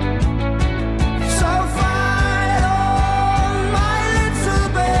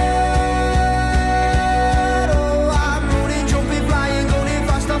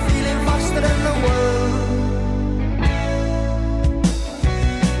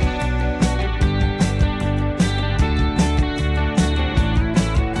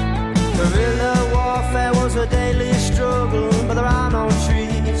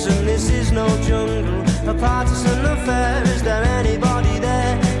 there's no jungle, a partisan affair. Is there anybody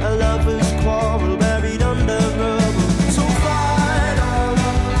there? A lover's quarrel buried under rubble. So fight on,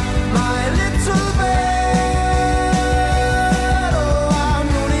 my little bird. Oh, I'm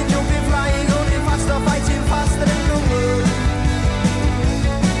running, jumping, flying, running faster, fighting faster than the world.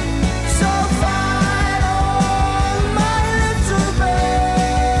 So fight on, my little bird.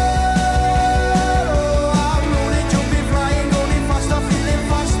 Oh, I'm running, jumping, flying, running faster, feeling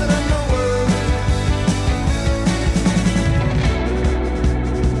faster than the world.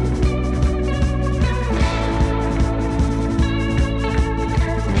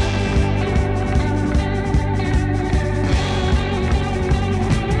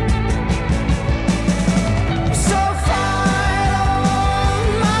 So fight on,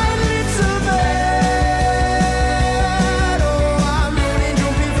 my little bird. Oh, I'm running,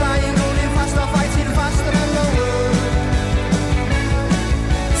 jumping, flying, running faster, fighting faster than the world.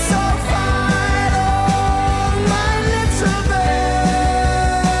 So fight on, my little bird.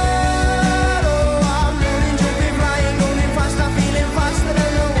 Oh, I'm running, jumping, flying, running faster, feeling faster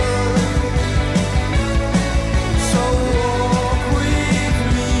than the world. So walk with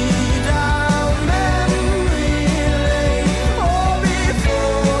me down memory lane, or be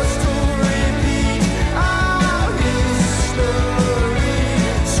forced to repeat our history.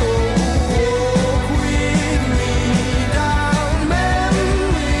 So walk with me down memory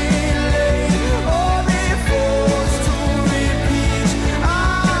lane, or be forced to repeat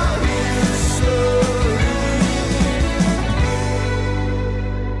our history.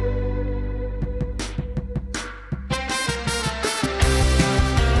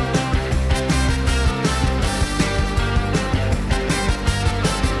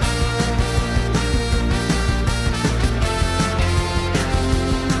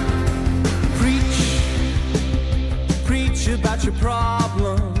 Preach about your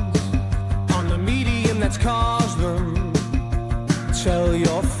problems on the medium that's caused them. Tell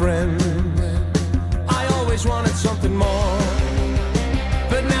your friends, I always wanted something more,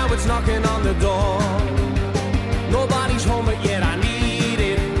 but now it's knocking on the door. Nobody's home, but yet I need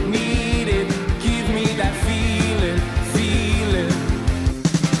it, need it. Give me that feeling, feeling.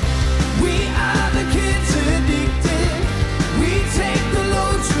 We are the kids addicted. We take the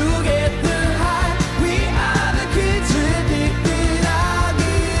load to get the high. We are the kids addicted. I'll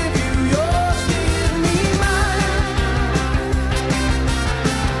give you yours, give me mine.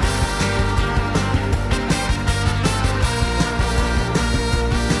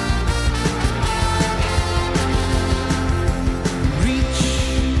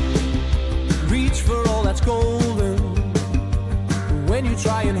 Reach for all that's golden. When you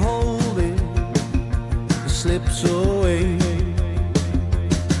try and hold it, it slips away.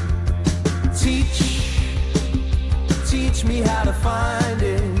 Teach me how to find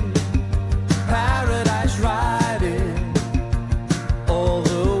it. Paradise riding all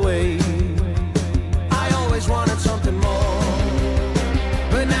the way. I always wanted something more,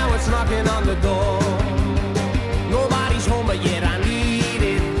 but now it's knocking on the door. Nobody's home, but yet I need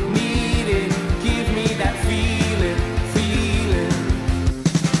it, need it. Give me that feeling, feeling.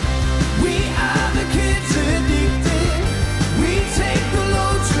 We are the kids addicted. We take the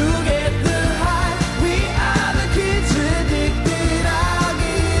load to get the high. We are the kids addicted. I'll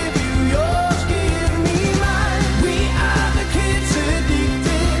give you yours, give me mine. We are the kids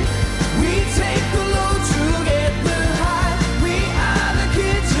addicted. We take the load to get the high. We are the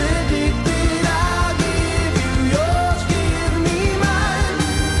kids addicted. I'll give you yours, give me mine.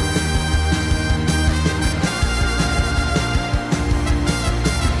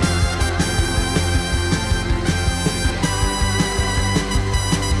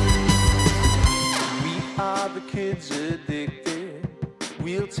 We are the kids addicted.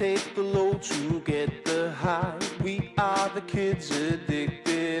 We'll take the load to get the high. We are the kids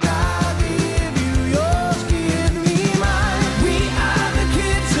addicted. I'll give you yours, give me mine. We are the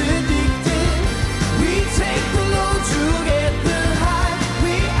kids addicted. We take the load to get the high.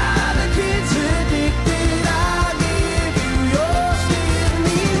 We are the kids addicted. I'll give you yours, give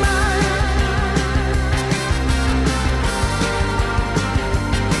me mine.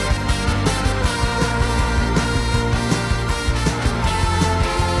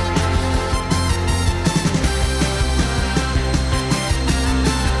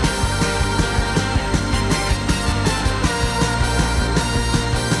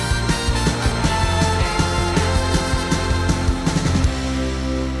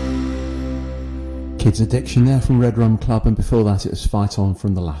 Kids Addiction there from Red Rum Club, and before that it was Fight On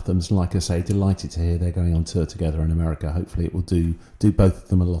from the Lathams. Like I say, delighted to hear they're going on tour together in America. Hopefully it will do both of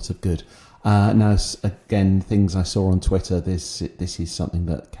them a lot of good. Now, again, things I saw on Twitter, this is something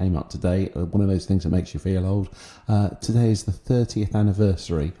that came up today, one of those things that makes you feel old. Today is the 30th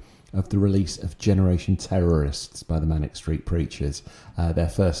anniversary of the release of Generation Terrorists by the Manic Street Preachers, their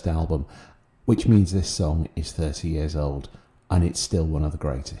first album, which means this song is 30 years old, and it's still one of the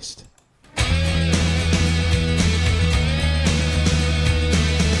greatest.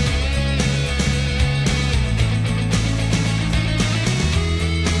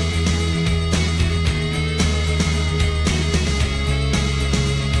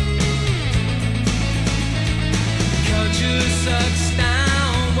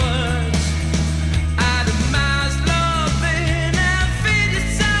 Feed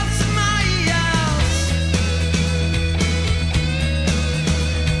yourself somebody else.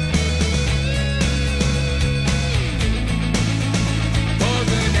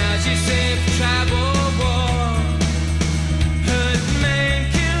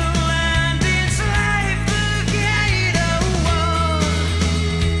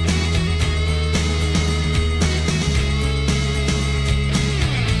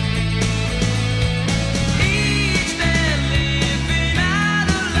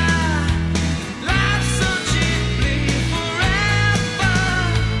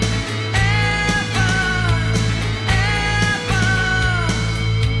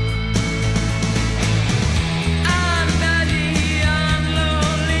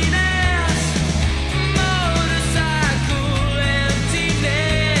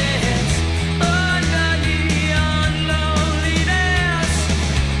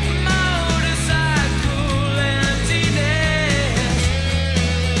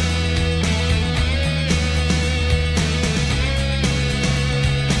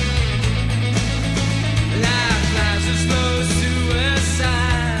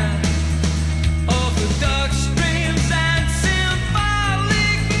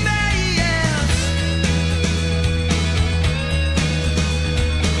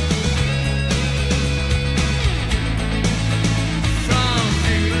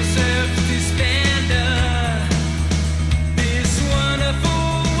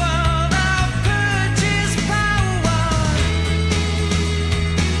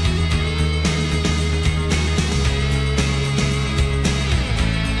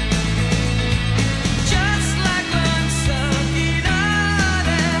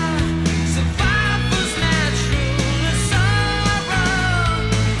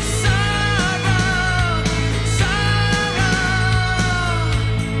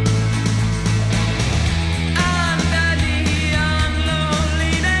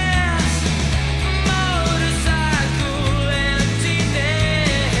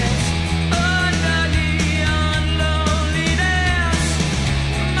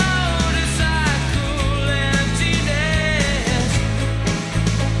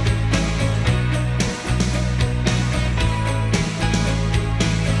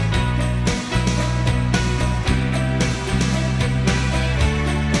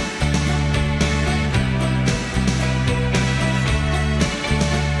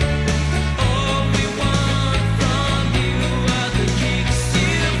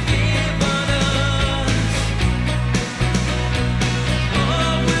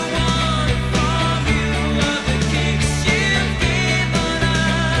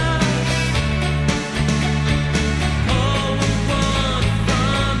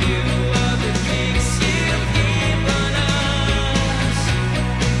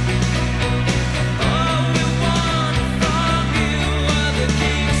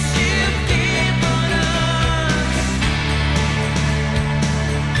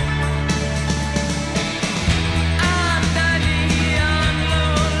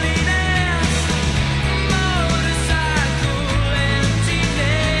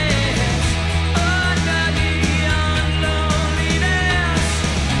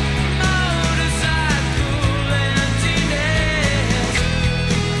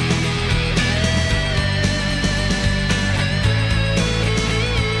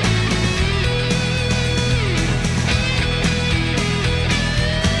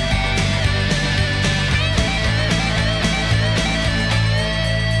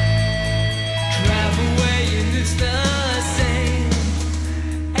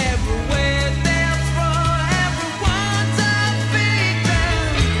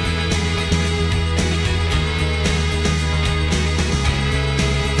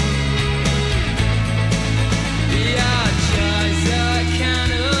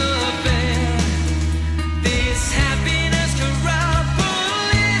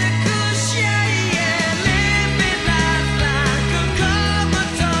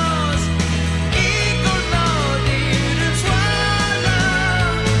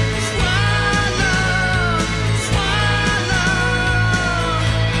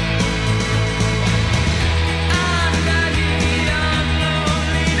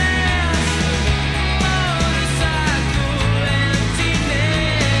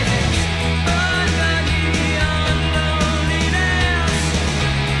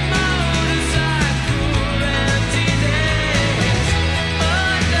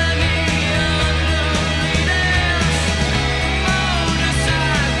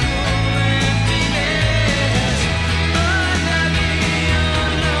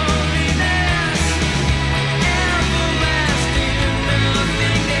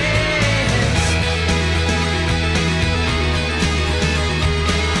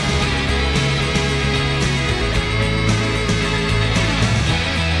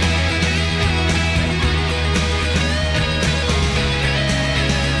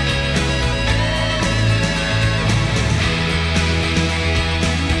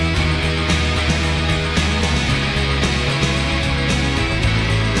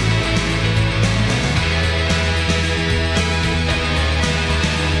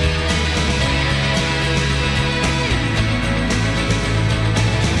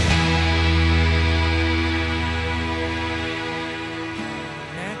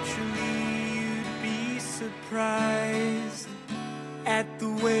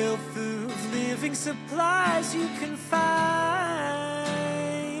 wealth of living supplies you can find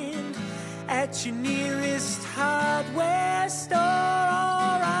at your nearest hardware store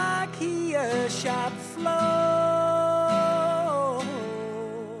or IKEA shop floor.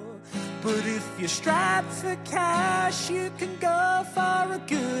 But if you're strapped for cash, you can go for a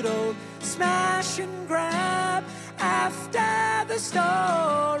good old smash and grab after the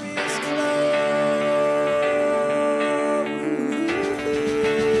store is closed.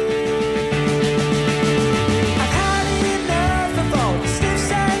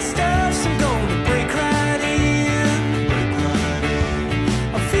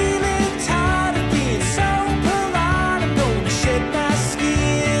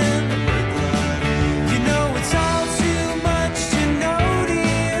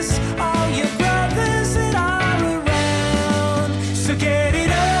 Get it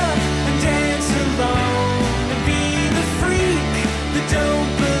up and dance alone.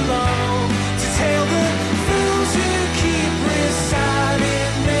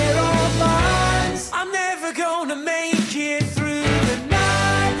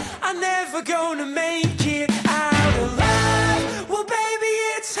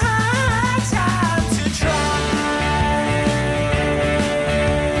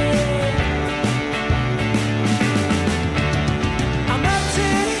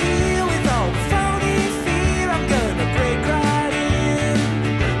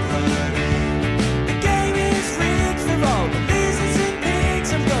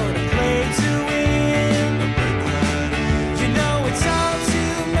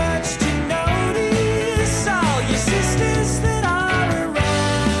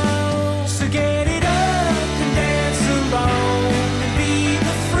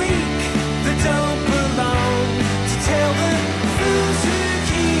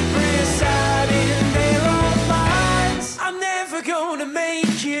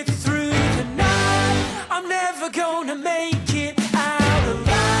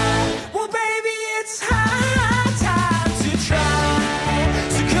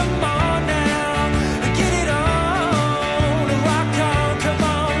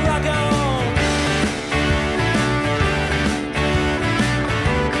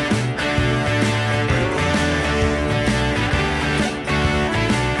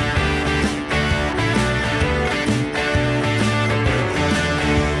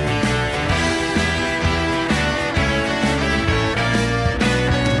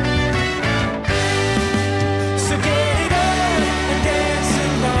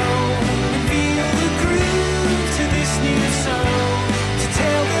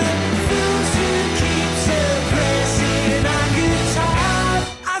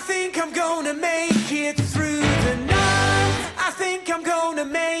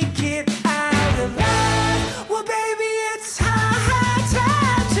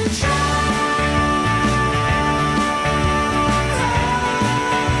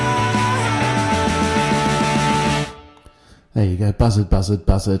 There you go, Buzzard, Buzzard,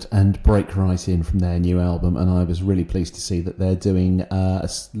 Buzzard, and Break Right In from their new album. And I was really pleased to see that they're doing a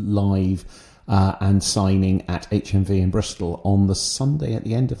live and signing at HMV in Bristol on the Sunday at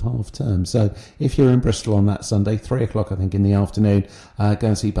the end of half term. So if you're in Bristol on that Sunday, 3 o'clock I think in the afternoon, go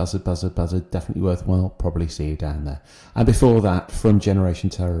and see Buzzard, Buzzard, Buzzard. Definitely worthwhile. Probably see you down there. And before that, from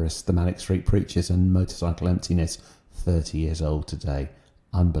Generation Terrorists, the Manic Street Preachers and Motorcycle Emptiness, 30 years old today.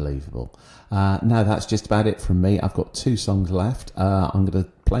 Unbelievable. Now that's just about it from me. I've got 2 songs left. I'm going to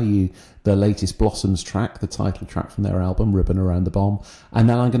play you the latest Blossoms track, the title track from their album, Ribbon Around the Bomb. And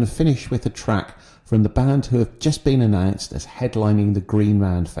then I'm going to finish with a track from the band who have just been announced as headlining the Green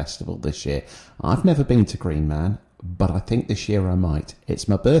Man Festival this year. I've never been to Green Man, but I think this year I might. It's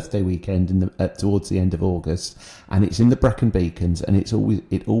my birthday weekend towards the end of August, and it's in the Brecon Beacons, and it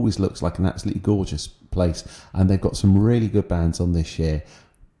always looks like an absolutely gorgeous place, and they've got some really good bands on this year.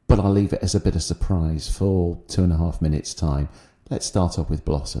 But I'll leave it as a bit of surprise for 2.5 minutes' time. Let's start off with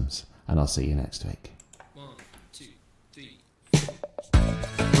Blossoms, and I'll see you next week. 1, 2, 3.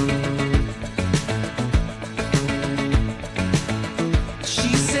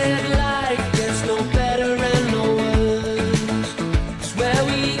 She said life gets no better and no worse. 'Cause where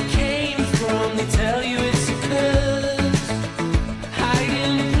we came from, they tell you it's a curse.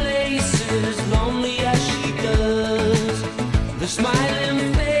 Hiding places, lonely as she does. The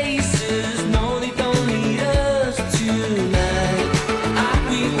smiling faces, no, they don't need us tonight.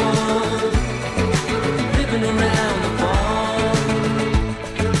 We want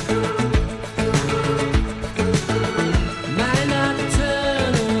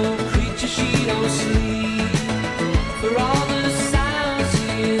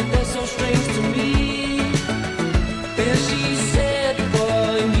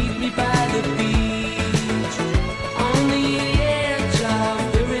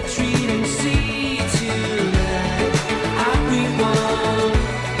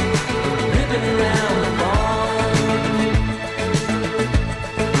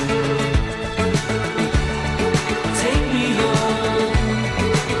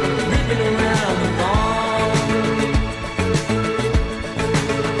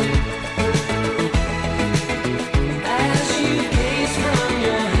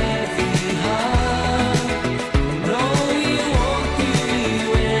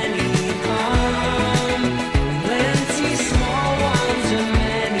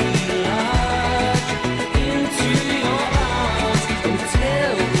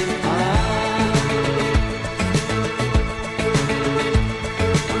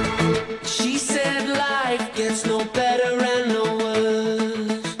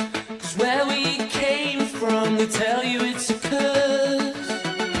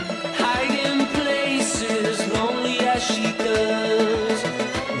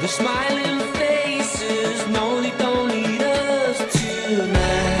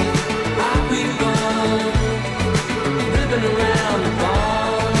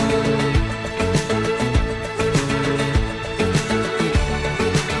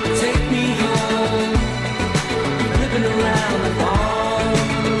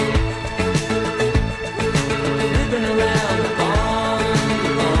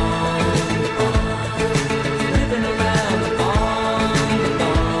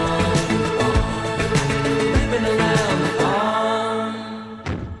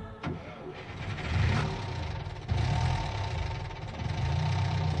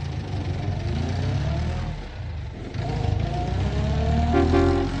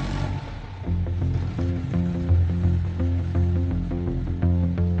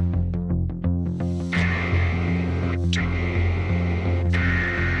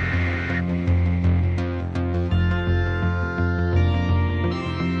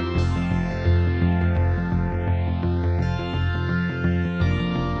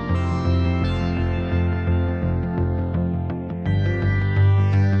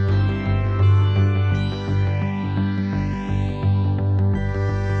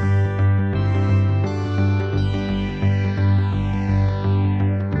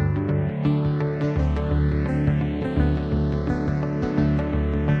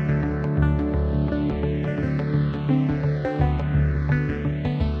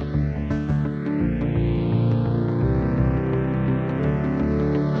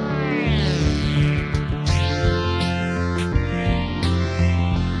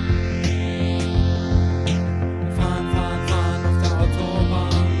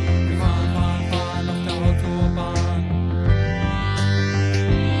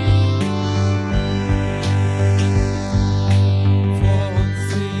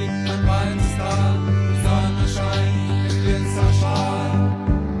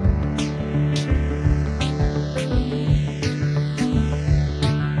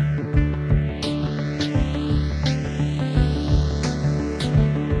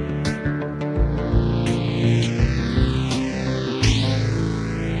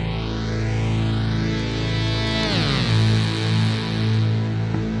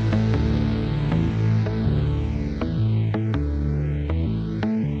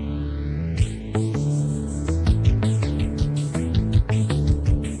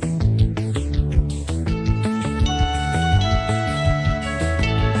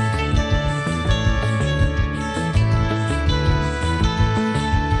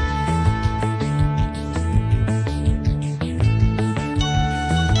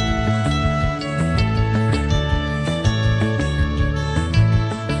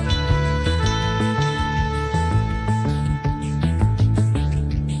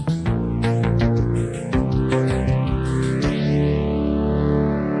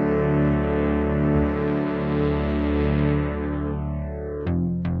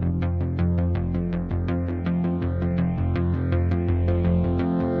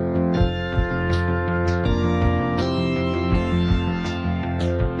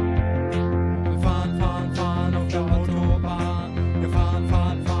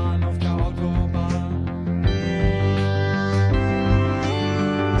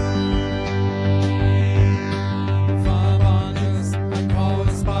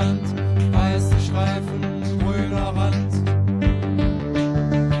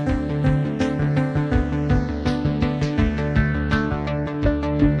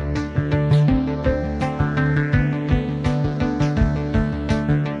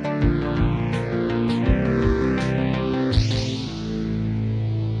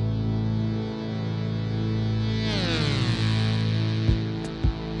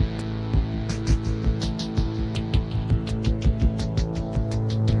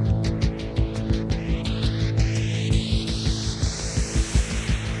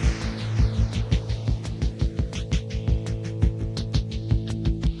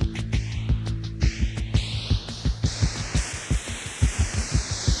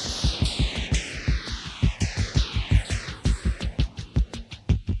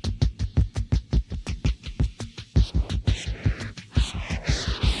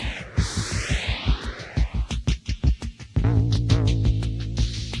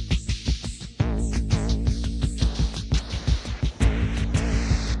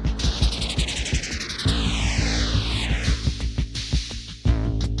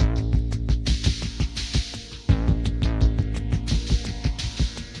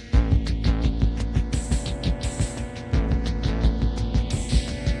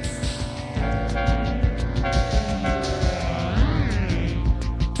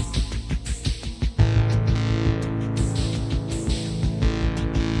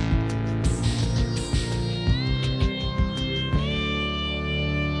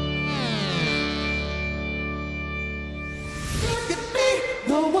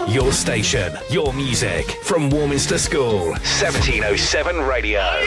Your station, your music. From Warminster School, 1707 Radio.